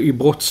vända på det i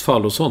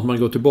brottsfall och sånt. Man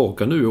går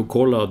tillbaka nu och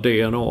kollar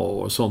DNA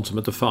och sånt som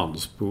inte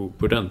fanns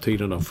på den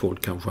tiden när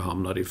folk kanske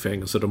hamnade i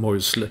fängelse. De har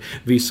ju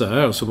vissa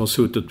här som har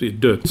suttit i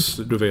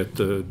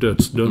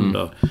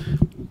dödsdömda.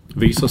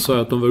 Visar sig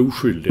att de var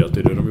oskyldiga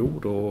till det de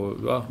gjorde och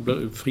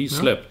blev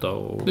frisläppta.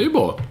 Och... Det är ju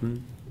bra.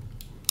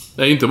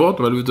 Det är inte bara att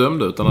de har blivit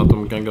dömda utan att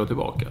de kan gå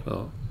tillbaka.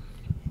 Ja.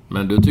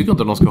 Men du tycker inte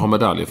att de ska ha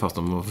medaljer fast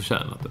de har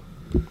förtjänat det?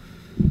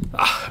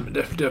 Men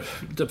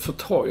det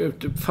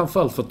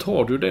framförallt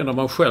förtar du det när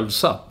man själv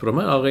satt på de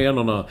här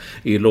arenorna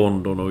i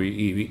London och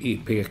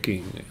i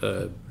Peking,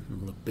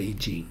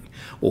 Beijing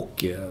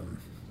och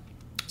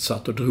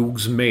satt och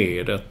drogs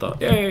med detta.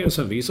 Och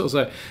sen visade det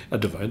sig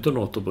att det var inte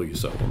något att bry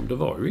sig om. Det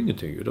var ju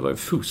ingenting. Det var ju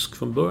fusk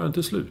från början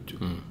till slut.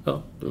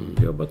 Ja,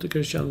 jag bara tycker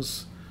det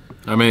känns...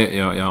 Ja, men,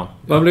 ja.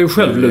 Man blev ju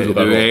själv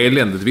lurad. Det är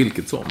eländigt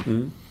vilket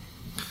som.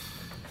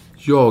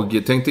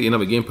 Jag tänkte innan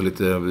vi går in på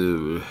lite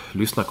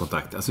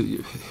lyssnarkontakt. Alltså,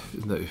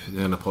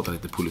 jag pratar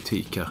lite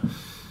politik här.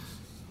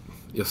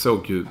 Jag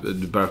såg ju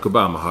Barack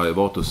Obama har ju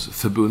varit hos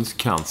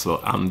förbundskansler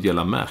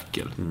Angela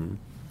Merkel.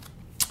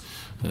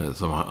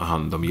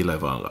 Som de gillar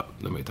varandra.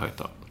 De är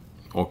tajta.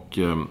 Och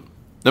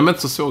men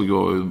så såg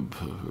jag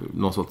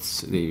någon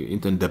sorts,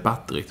 inte en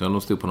debatt riktigt, men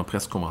de stod på någon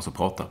presskonferens och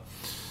pratade.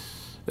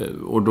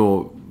 Och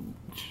då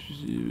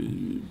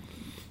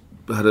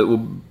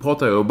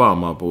pratade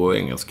Obama på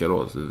engelska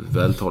då,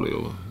 vältalig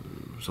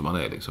som han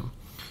är liksom.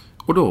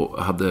 Och då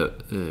hade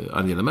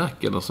Angela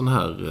Merkel en sån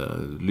här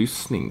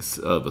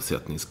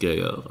lyssningsöversättningsgrej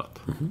i örat.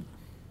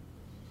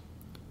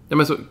 Ja,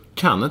 men så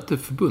kan inte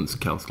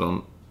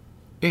förbundskanslern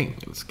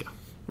engelska?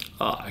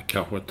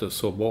 Kanske inte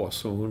så bra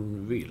som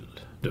hon vill.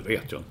 Det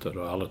vet jag inte, det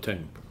har jag aldrig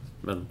tänkt på.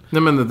 Men...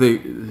 Nej, men det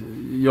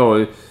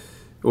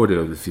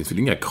finns väl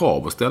inga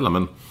krav att ställa,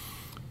 men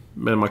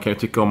man kan ju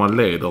tycka om man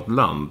leder ett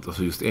land,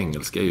 alltså just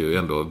engelska är ju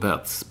ändå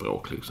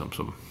världsspråk liksom,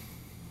 som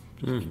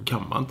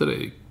kan man inte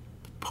det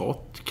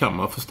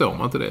förstår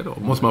man inte det då?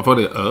 Måste man få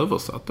det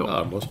översatt då?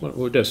 Ja, måste man.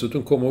 Och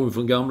dessutom kommer hon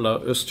från gamla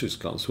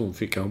Östtyskland, så hon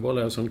fick bara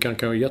läsa, hon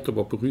kan ju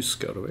jättebra på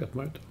ryska, då vet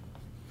man inte.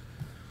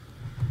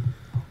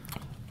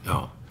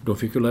 Ja. De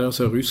fick ju lära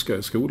sig ryska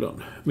i skolan.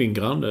 Min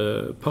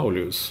granne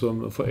Paulius,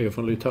 som är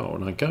från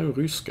Litauen, han kan ju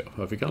ryska.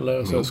 Han fick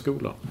lära sig i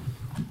skolan.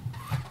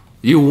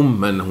 Jo,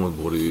 men hon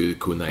borde ju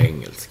kunna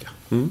engelska.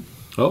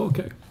 Ja,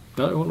 okej.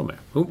 Ja, jag håller med.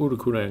 Hon borde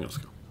kunna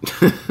engelska.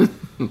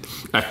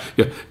 Nej,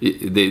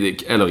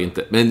 eller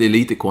inte. Men det är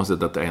lite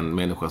konstigt att det är en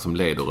människa som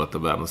leder ett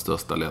av världens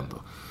största länder.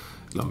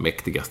 Eller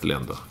mäktigaste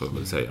länder, får jag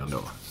väl säga ändå.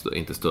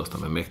 Inte största,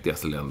 men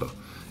mäktigaste länder.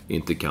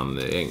 Inte kan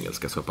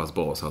engelska så pass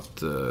bra så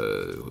att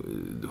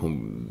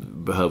hon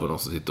behöver någon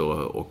som sitter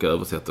och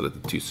översätter det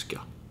till tyska.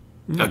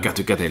 Jag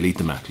tycker att det är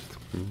lite märkligt.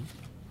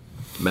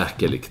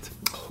 Märkeligt.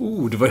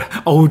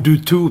 Du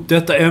tog upp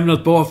detta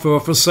ämnet bara för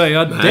att få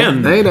säga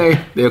den.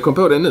 Nej. Jag kom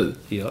på det nu.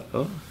 Ja.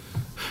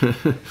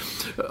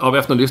 Har vi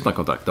haft någon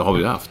lyssnarkontakt? Det har vi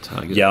ju haft.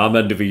 Herregud. Ja,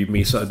 men vi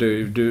missade.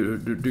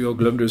 Jag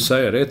glömde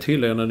säga det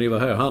till er när ni var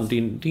här.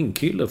 Din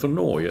kille från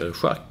Norge,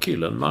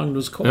 schackkillen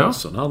Magnus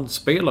Carlsen. Ja. Han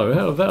spelar ju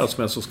här i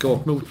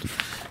världsmästerskap mot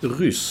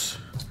ryss.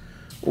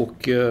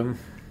 Och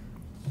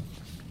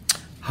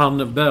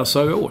han bär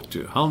sig åt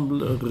ju.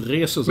 Han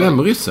reser sig.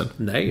 Vem, ryssen?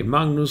 Nej,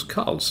 Magnus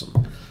Carlsen.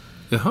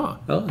 Jaha.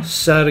 Ja,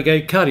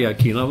 Sergej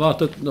Karjakin han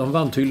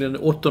vann tydligen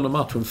 8:e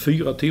matchen,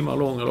 4 timmar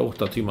lång eller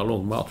 8 timmar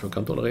lång match. Jag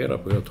kan inte hålla reda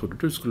på. Jag trodde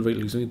du skulle vara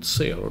liksom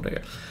intresserad av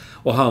det.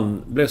 Och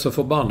han blev så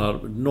förbannad,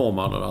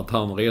 norrmannen, att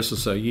han reser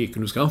sig och gick.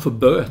 Nu ska han få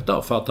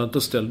böta för att han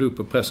inte ställde upp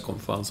på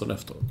presskonferensen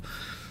efteråt.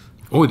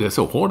 Oj, det är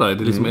så hårda. Är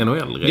det liksom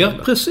NHL-regler? Ja,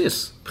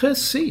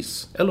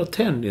 precis. Eller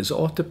tennis,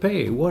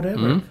 ATP,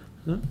 whatever.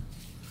 Ja.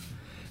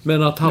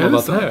 Men att han har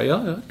varit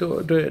här,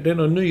 det är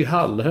någon ny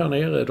hall här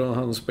nere då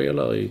han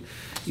spelar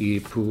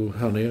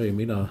här nere i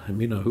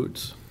mina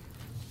hoods.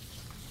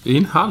 I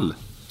en hall?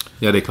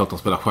 Ja, det är klart de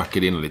spelar schack i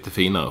dina lite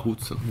finare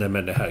hoodsen. Nej,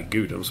 men det här,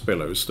 gud, de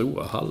spelar ju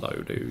stora hallar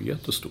ju. Det är ju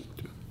jättestort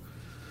ju.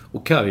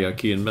 Och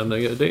Karjakin, men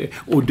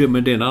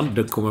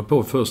det kommer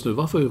på först nu.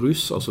 Varför är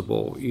ryssar så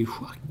bra i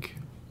schack?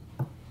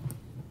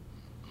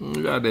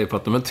 Ja, det är för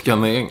att de inte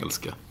kan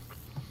engelska.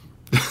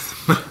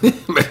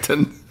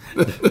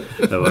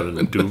 Det var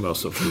den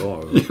dummaste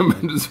förklaringen. Ja,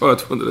 men du sa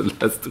att hon hade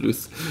läst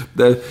ryss.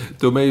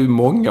 De är ju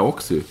många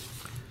också.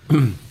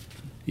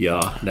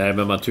 Ja, nej,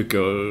 men man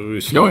tycker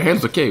ryss... Jag är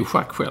helt okej i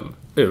schack själv.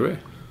 Är du det?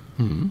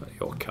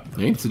 Jag kan.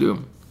 Jag är inte så dum.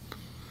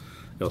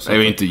 Jag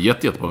är inte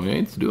jättebra, men jag är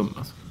inte så dum.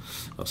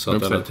 Alltså.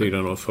 Jag satt hela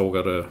tiden och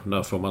frågade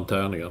när får man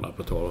tärningarna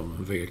på tal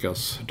om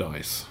Vegas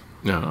Dice.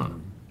 Ja.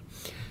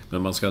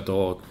 Men man ska inte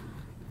ha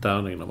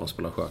tärning när man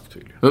spelar schack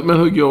tydligen. Men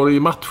hur går det i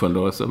matchen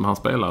då som han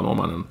spelar,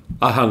 norrmannen?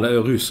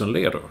 Ryssen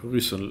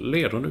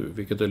leder nu,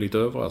 vilket är lite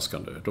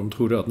överraskande. De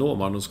trodde att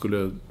norrmannen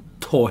skulle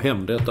ta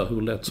hem detta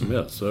hur lätt som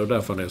helst. Så det är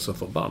därför han är så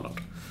förbannad.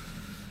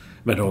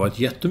 Men det har varit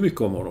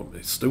jättemycket om honom.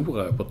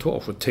 Stora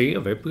reportage och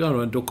tv-program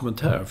och en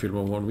dokumentärfilm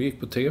om honom. Vi gick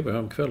på tv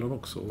här kvällen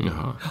också.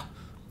 Jaha.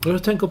 Och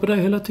jag tänker på det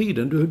hela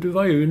tiden. Du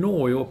var ju i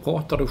Norge och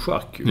pratade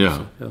schack.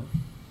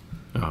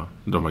 Ja,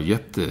 de var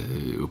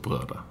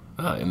jätteupprörda.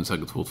 Det är nog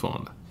säkert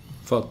fortfarande.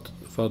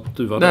 För att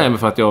du var Nej, där. men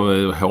för att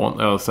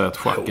jag säger att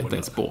schacket är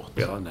en sport.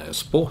 Ja, nej,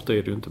 sport är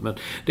det ju inte. Men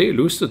det är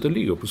lustigt, det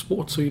ligger på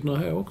sportsidorna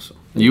här också.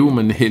 Jo,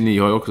 men ni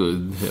har ju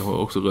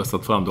också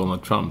röstat fram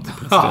Donald Trump till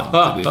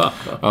president.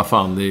 Vad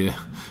fan,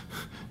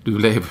 du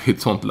lever i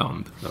ett sånt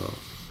land. Ja.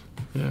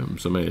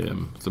 Som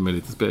är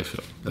lite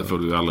special. Det får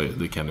du aldrig,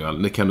 det kan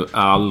du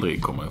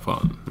aldrig komma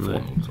ifrån.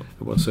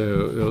 Jag bara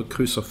säger, jag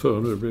kryssar för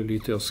nu, det blir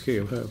lite jag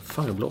skrev här.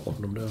 Fan, jag blir av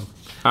dem där.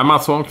 Ja,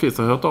 Mats Holmqvist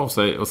har hört av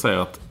sig och säger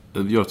att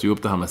jag tog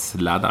upp det här med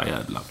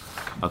sladdarjävlar.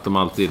 Att de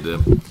alltid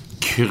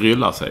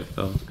kryllar sig.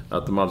 Ja.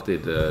 Att de alltid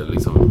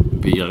liksom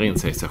virar in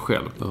sig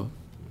själv. Ja.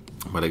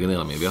 Man lägger ner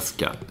dem i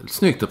väska.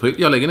 Snyggt och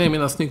prydligt. Jag lägger ner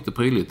mina snyggt och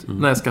prydligt.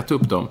 När jag ska ta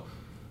upp dem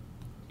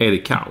är det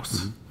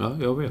kaos. Ja,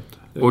 jag vet.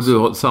 Och du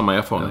har samma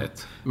erfarenhet.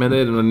 Ja. Men det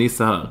är den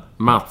Nisse här,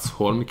 Mats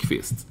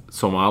Holmqvist,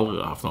 som aldrig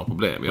har haft några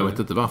problem. Jag vet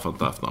inte varför han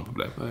inte har haft några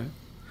problem. Nej.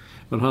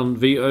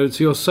 Men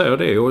så jag säger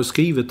det, jag har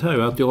skrivit här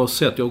att jag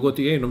har gått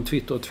igenom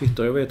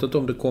Twitter. Jag vet inte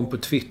om det kom på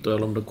Twitter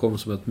eller om det kom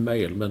som ett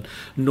mejl. Men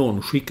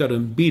någon skickade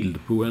en bild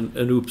på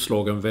en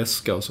uppslagen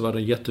väska. Och så var det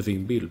en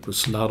jättefin bild på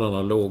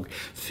sladdarna låg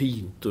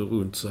fint och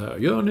runt så här.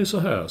 Gör ni så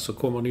här så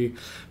kommer ni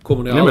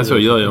Nej, men så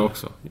gör jag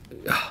också.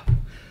 Ja.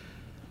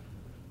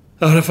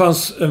 Ja, det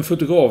fanns en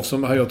fotograf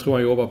som jag tror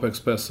han jobbar på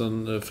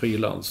Expressen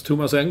frilans.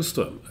 Thomas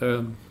Engström.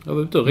 Jag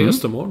var ute och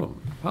reste med honom.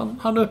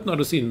 Han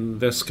öppnade sin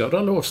väska.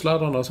 Där låg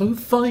sladdarna. Så hur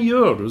fan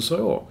gör du?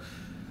 Så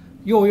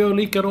jag gör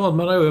likadant.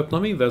 Men när jag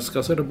öppnar min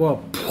väska så är det bara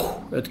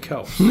ett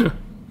kaos.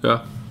 Ja.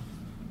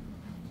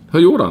 Hur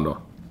gjorde han då?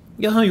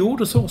 Ja, han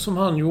gjorde så som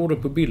han gjorde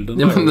på bilden.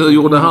 Ja, men hur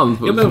gjorde han?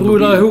 Ja, men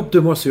rullar ihop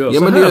det måste göra. Ja,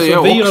 så men här, det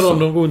så virar också. de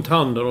dem runt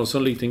handen och så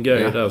en liten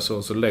grej där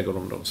så lägger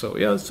de dem så.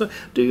 Ja, så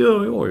det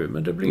gör jag ju,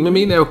 men det blir... Men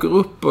mina åker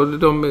upp och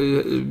de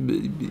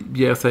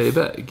ger sig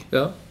iväg.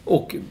 Ja,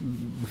 och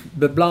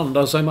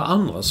beblandar sig med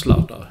andra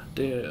sladdar.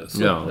 Det är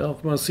så, ja,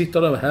 man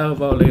sitter där och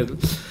härvar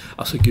lite.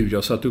 Alltså gud,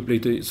 jag satt upp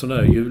lite sån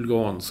här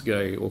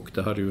julgransgrej och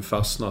det hade ju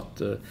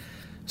fastnat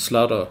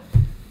sladdar.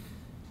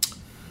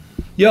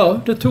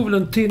 Ja, det tog väl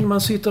en tid.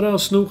 Man sitter där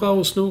och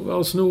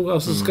snurrar.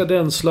 Så ska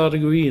den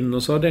sladden gå in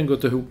och så har den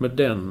gått ihop med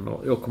den.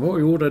 Och jag kommer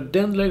ihåg att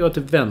den lägger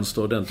till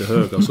vänster och den till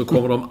höger. Så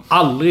kommer de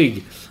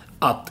aldrig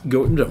att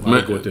gå...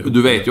 Men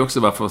du vet ju också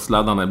varför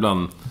sladdarna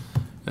ibland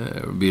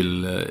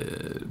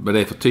vad det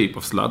är för typ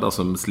av sladdar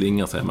som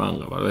slingar sig med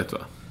andra, vad vet du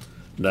va?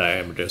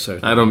 Nej, men det är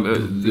säkert... Nej,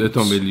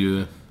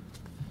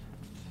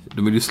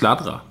 de vill ju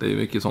sladdra. Det är ju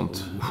mycket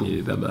sånt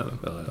i den världen.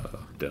 Ja,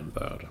 den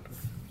världen.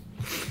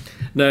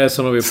 Nej,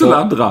 sen har vi...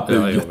 Sladdra!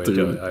 Ja, jag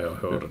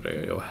hörde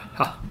det.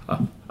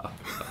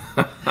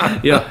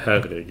 Ja,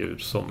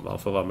 herregud, som man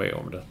får vara med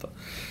om detta.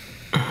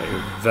 Det är ju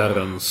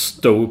värre än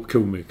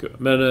ståuppkomiker.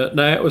 Men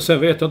nej, och sen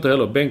vet jag inte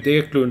heller. Bengt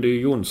Eklund i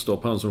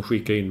Jonstorp, han som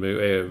skickar in mig,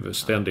 är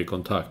ständig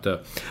kontakt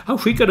där. Han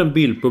skickade en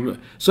bild på...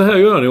 Så här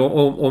gör ni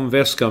om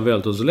väskan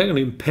välter, så lägger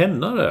ni en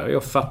penna där.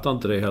 Jag fattar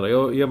inte det heller.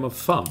 Jag ger mig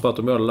fan på att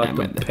om jag hade lagt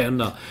en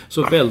penna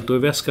så välter i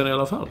väskan i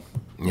alla fall.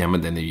 Ja,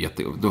 men den är ju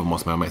då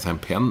måste man ha med sig en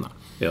penna.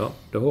 Ja,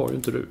 det har ju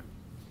inte du.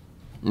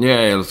 Ja,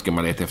 eller ska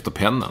man leta efter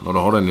pennan. Och då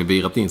har den ju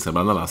virat in sig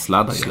bland alla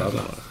sladdar.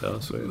 Ja,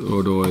 så är det.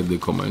 Och då det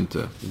kommer inte...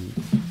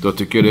 Då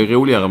tycker jag det är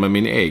roligare med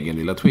min egen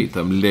lilla tweet.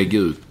 Lägg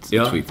ut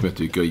tweet som jag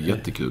tycker är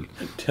jättekul.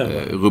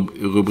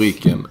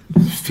 Rubriken: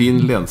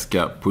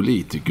 Finländska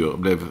politiker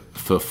blev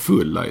för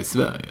fulla i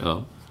Sverige.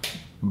 Ja.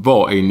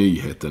 Vad är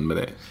nyheten med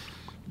det?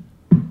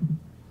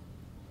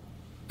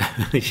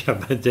 Ja,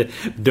 men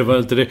det var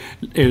inte det.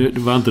 Det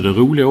var inte det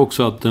roliga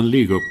också att den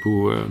ligger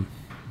på...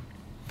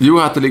 Jo,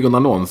 att det ligger en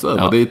annons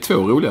över. Ja. Det är 2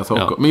 roliga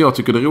saker. Ja. Men jag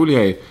tycker det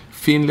roliga är: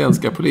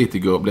 finländska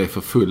politiker blev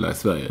för fulla i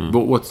Sverige.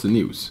 What's the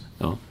news?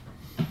 Ja.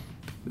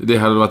 Det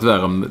hade varit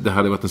värre om det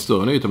hade varit en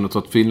större nyhet om det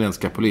att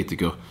finländska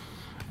politiker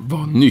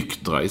var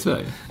nyktra i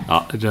Sverige.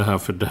 Ja, det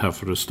här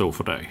får det stå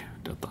för dig.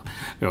 Detta.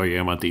 Jag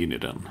ger mig inte in i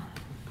den.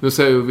 Nu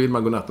säger ju Vilma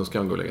godnatt och ska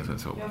han gå och lägga sig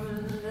så. Ja,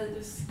 men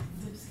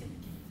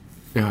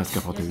du jag ska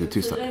prata lite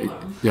tysta.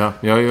 Ja,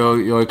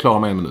 jag är klar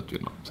med 1 minut,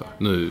 Vilma. Så,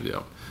 nu, ja.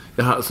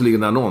 Så ligger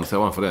en annons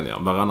ovanför den, ja.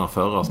 Varannan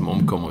förare som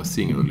omkommer i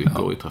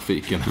singelolyckor i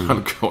trafiken.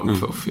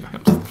 Alkoholpuff,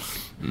 ja.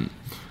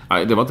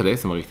 Nej, det var inte det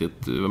som var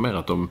riktigt. Det var mer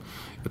att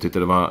jag tyckte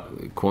det var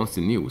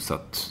konstig news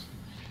att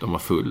de var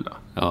fulla.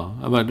 Ja,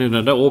 men det är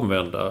den där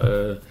omvända.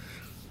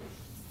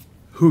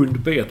 Hund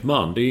bet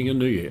man, det är ingen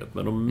nyhet.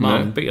 Men om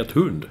man bet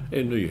hund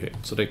är en nyhet.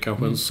 Så det är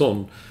kanske en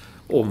sån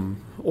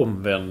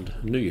omvänd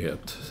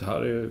nyhet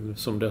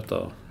som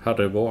detta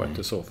hade varit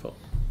i så fall.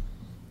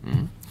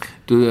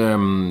 Du,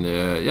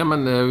 ja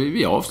men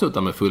vi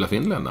avslutar med fulla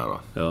finländare då.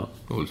 Ja.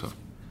 Olsson.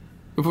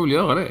 Vi får väl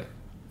göra det.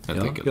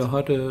 Jag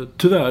hade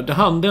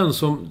tyvärr den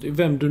som,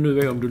 vem du nu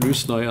är om du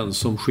lyssnar igen,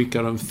 som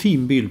skickade en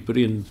fin bild på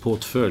din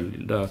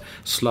portfölj där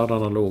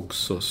sladdarna låg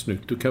så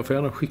snyggt. Du kan få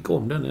gärna skicka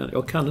om den igen.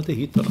 Jag kan inte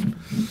hitta den.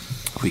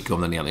 Skicka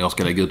om den igen. Jag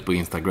ska lägga ut på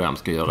Instagram,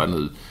 ska göra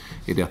nu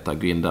i detta.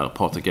 Gå in där,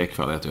 Patrik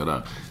Ekvall heter jag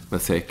där,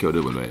 med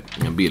CKW,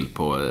 en bild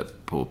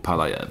på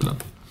pallarjävlen.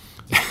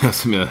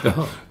 Som jag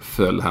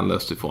föll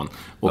handlöst ifrån.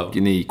 Och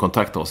ni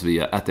kontaktar oss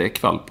via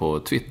 @ekvall på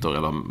Twitter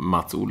eller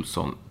Mats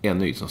Olsson, en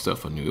ny som står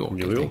för New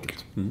York.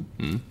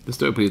 Det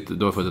står på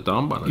du har fått ett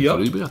armband. Ja.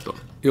 Du berätta.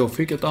 Jag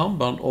fick ett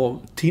armband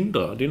av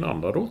Tindra, din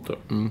andra dotter.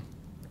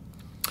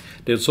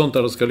 Det är ett sånt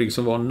där det ska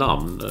liksom vara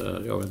namn.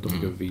 Jag vet inte om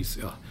jag ska visa.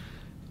 Ja.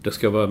 Det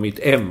ska vara mitt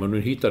M, och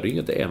nu hittade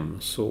inget M,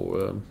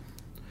 så...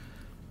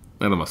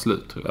 Nej, de var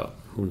slut, tror jag. Ja,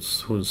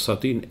 hon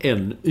satt in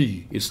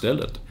NY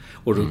istället.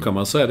 Och då kan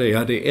man säga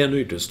det är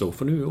NY, det står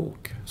för New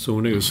York. Så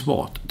hon är ju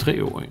smart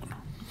 3-åringen.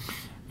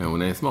 Ja,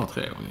 hon är smart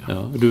 3-åringen.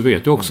 Ja, du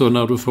vet ju också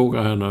när du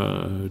frågar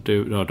henne,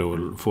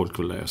 då folk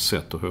har läst,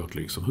 sett och hört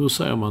liksom. Hur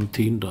säger man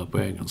Tindra på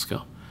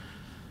engelska?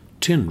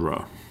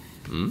 Tindra.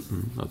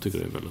 Jag tycker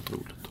det är väldigt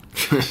roligt.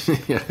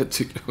 Ja, jag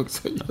tycker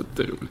också det är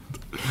jätteroligt.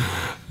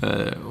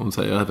 Hon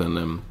säger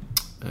även...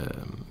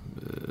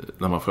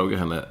 när man frågar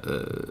henne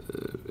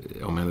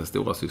om hennes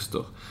stora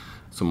syster,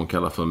 som hon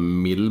kallar för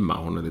Milma,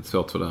 hon är lite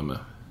svårt för det här med,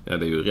 ja,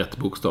 det är ju rätt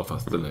bokstav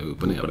fast den är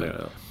upp och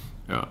ner.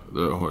 Ja,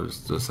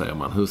 då säger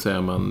man, hur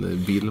säger man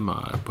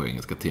Vilma på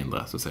engelska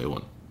Tindra? Så säger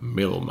hon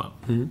Milma.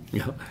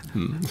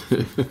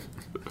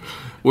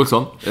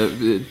 Olsson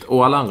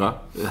och alla andra,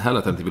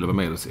 härligt att ni ville vara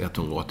med oss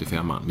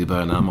 185. Vi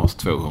börjar närma oss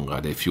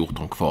 200, det är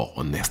 14 kvar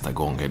och nästa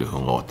gång är det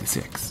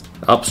 186.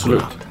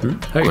 Absolut.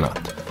 Hej.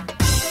 Godnatt.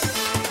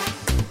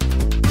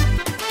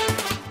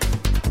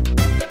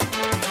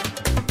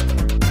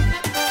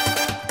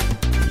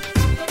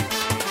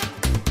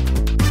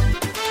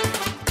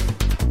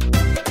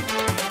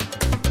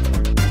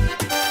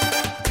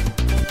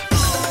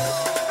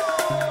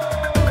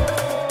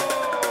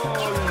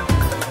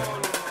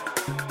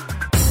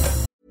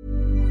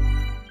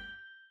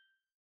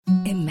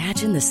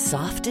 Imagine the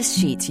softest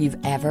sheets you've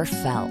ever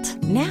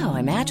felt. Now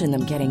imagine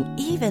them getting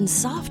even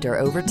softer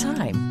over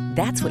time.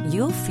 That's what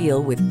you'll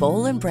feel with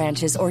Boll &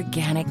 Branch's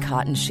organic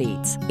cotton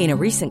sheets. In a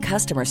recent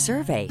customer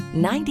survey,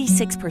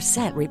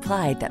 96%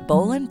 replied that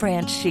Boll &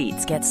 Branch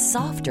sheets get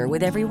softer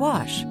with every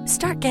wash.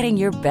 Start getting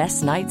your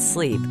best night's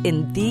sleep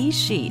in these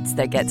sheets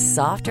that get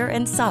softer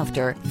and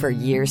softer for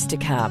years to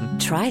come.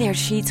 Try their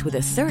sheets with a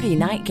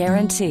 30-night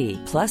guarantee.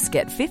 Plus,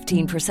 get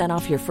 15%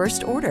 off your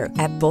first order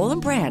at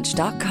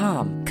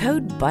bollandbranch.com.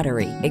 Code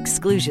BUTTERY.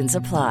 Exclusions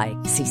apply.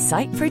 See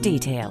site for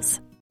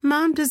details.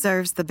 Mom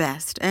deserves the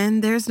best,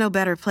 and there's no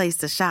better place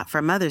to shop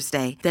for Mother's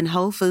Day than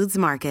Whole Foods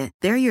Market.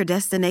 They're your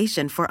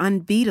destination for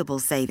unbeatable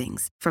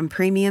savings, from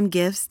premium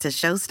gifts to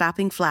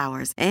show-stopping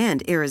flowers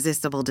and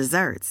irresistible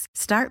desserts.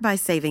 Start by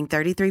saving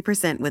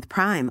 33% with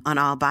Prime on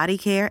all body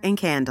care and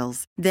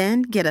candles.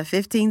 Then get a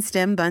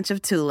 15-stem bunch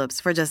of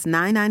tulips for just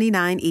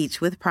 $9.99 each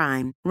with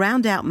Prime.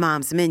 Round out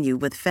Mom's menu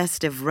with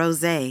festive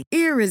rosé,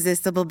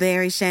 irresistible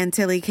berry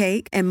chantilly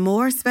cake, and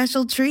more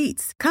special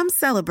treats. Come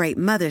celebrate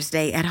Mother's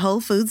Day at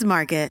Whole Foods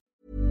Market.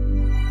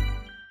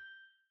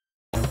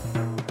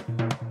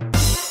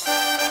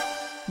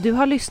 Du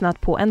har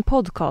lyssnat på en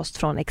podcast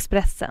från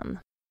Expressen.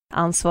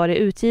 Ansvarig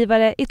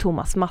utgivare är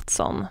Thomas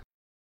Mattsson.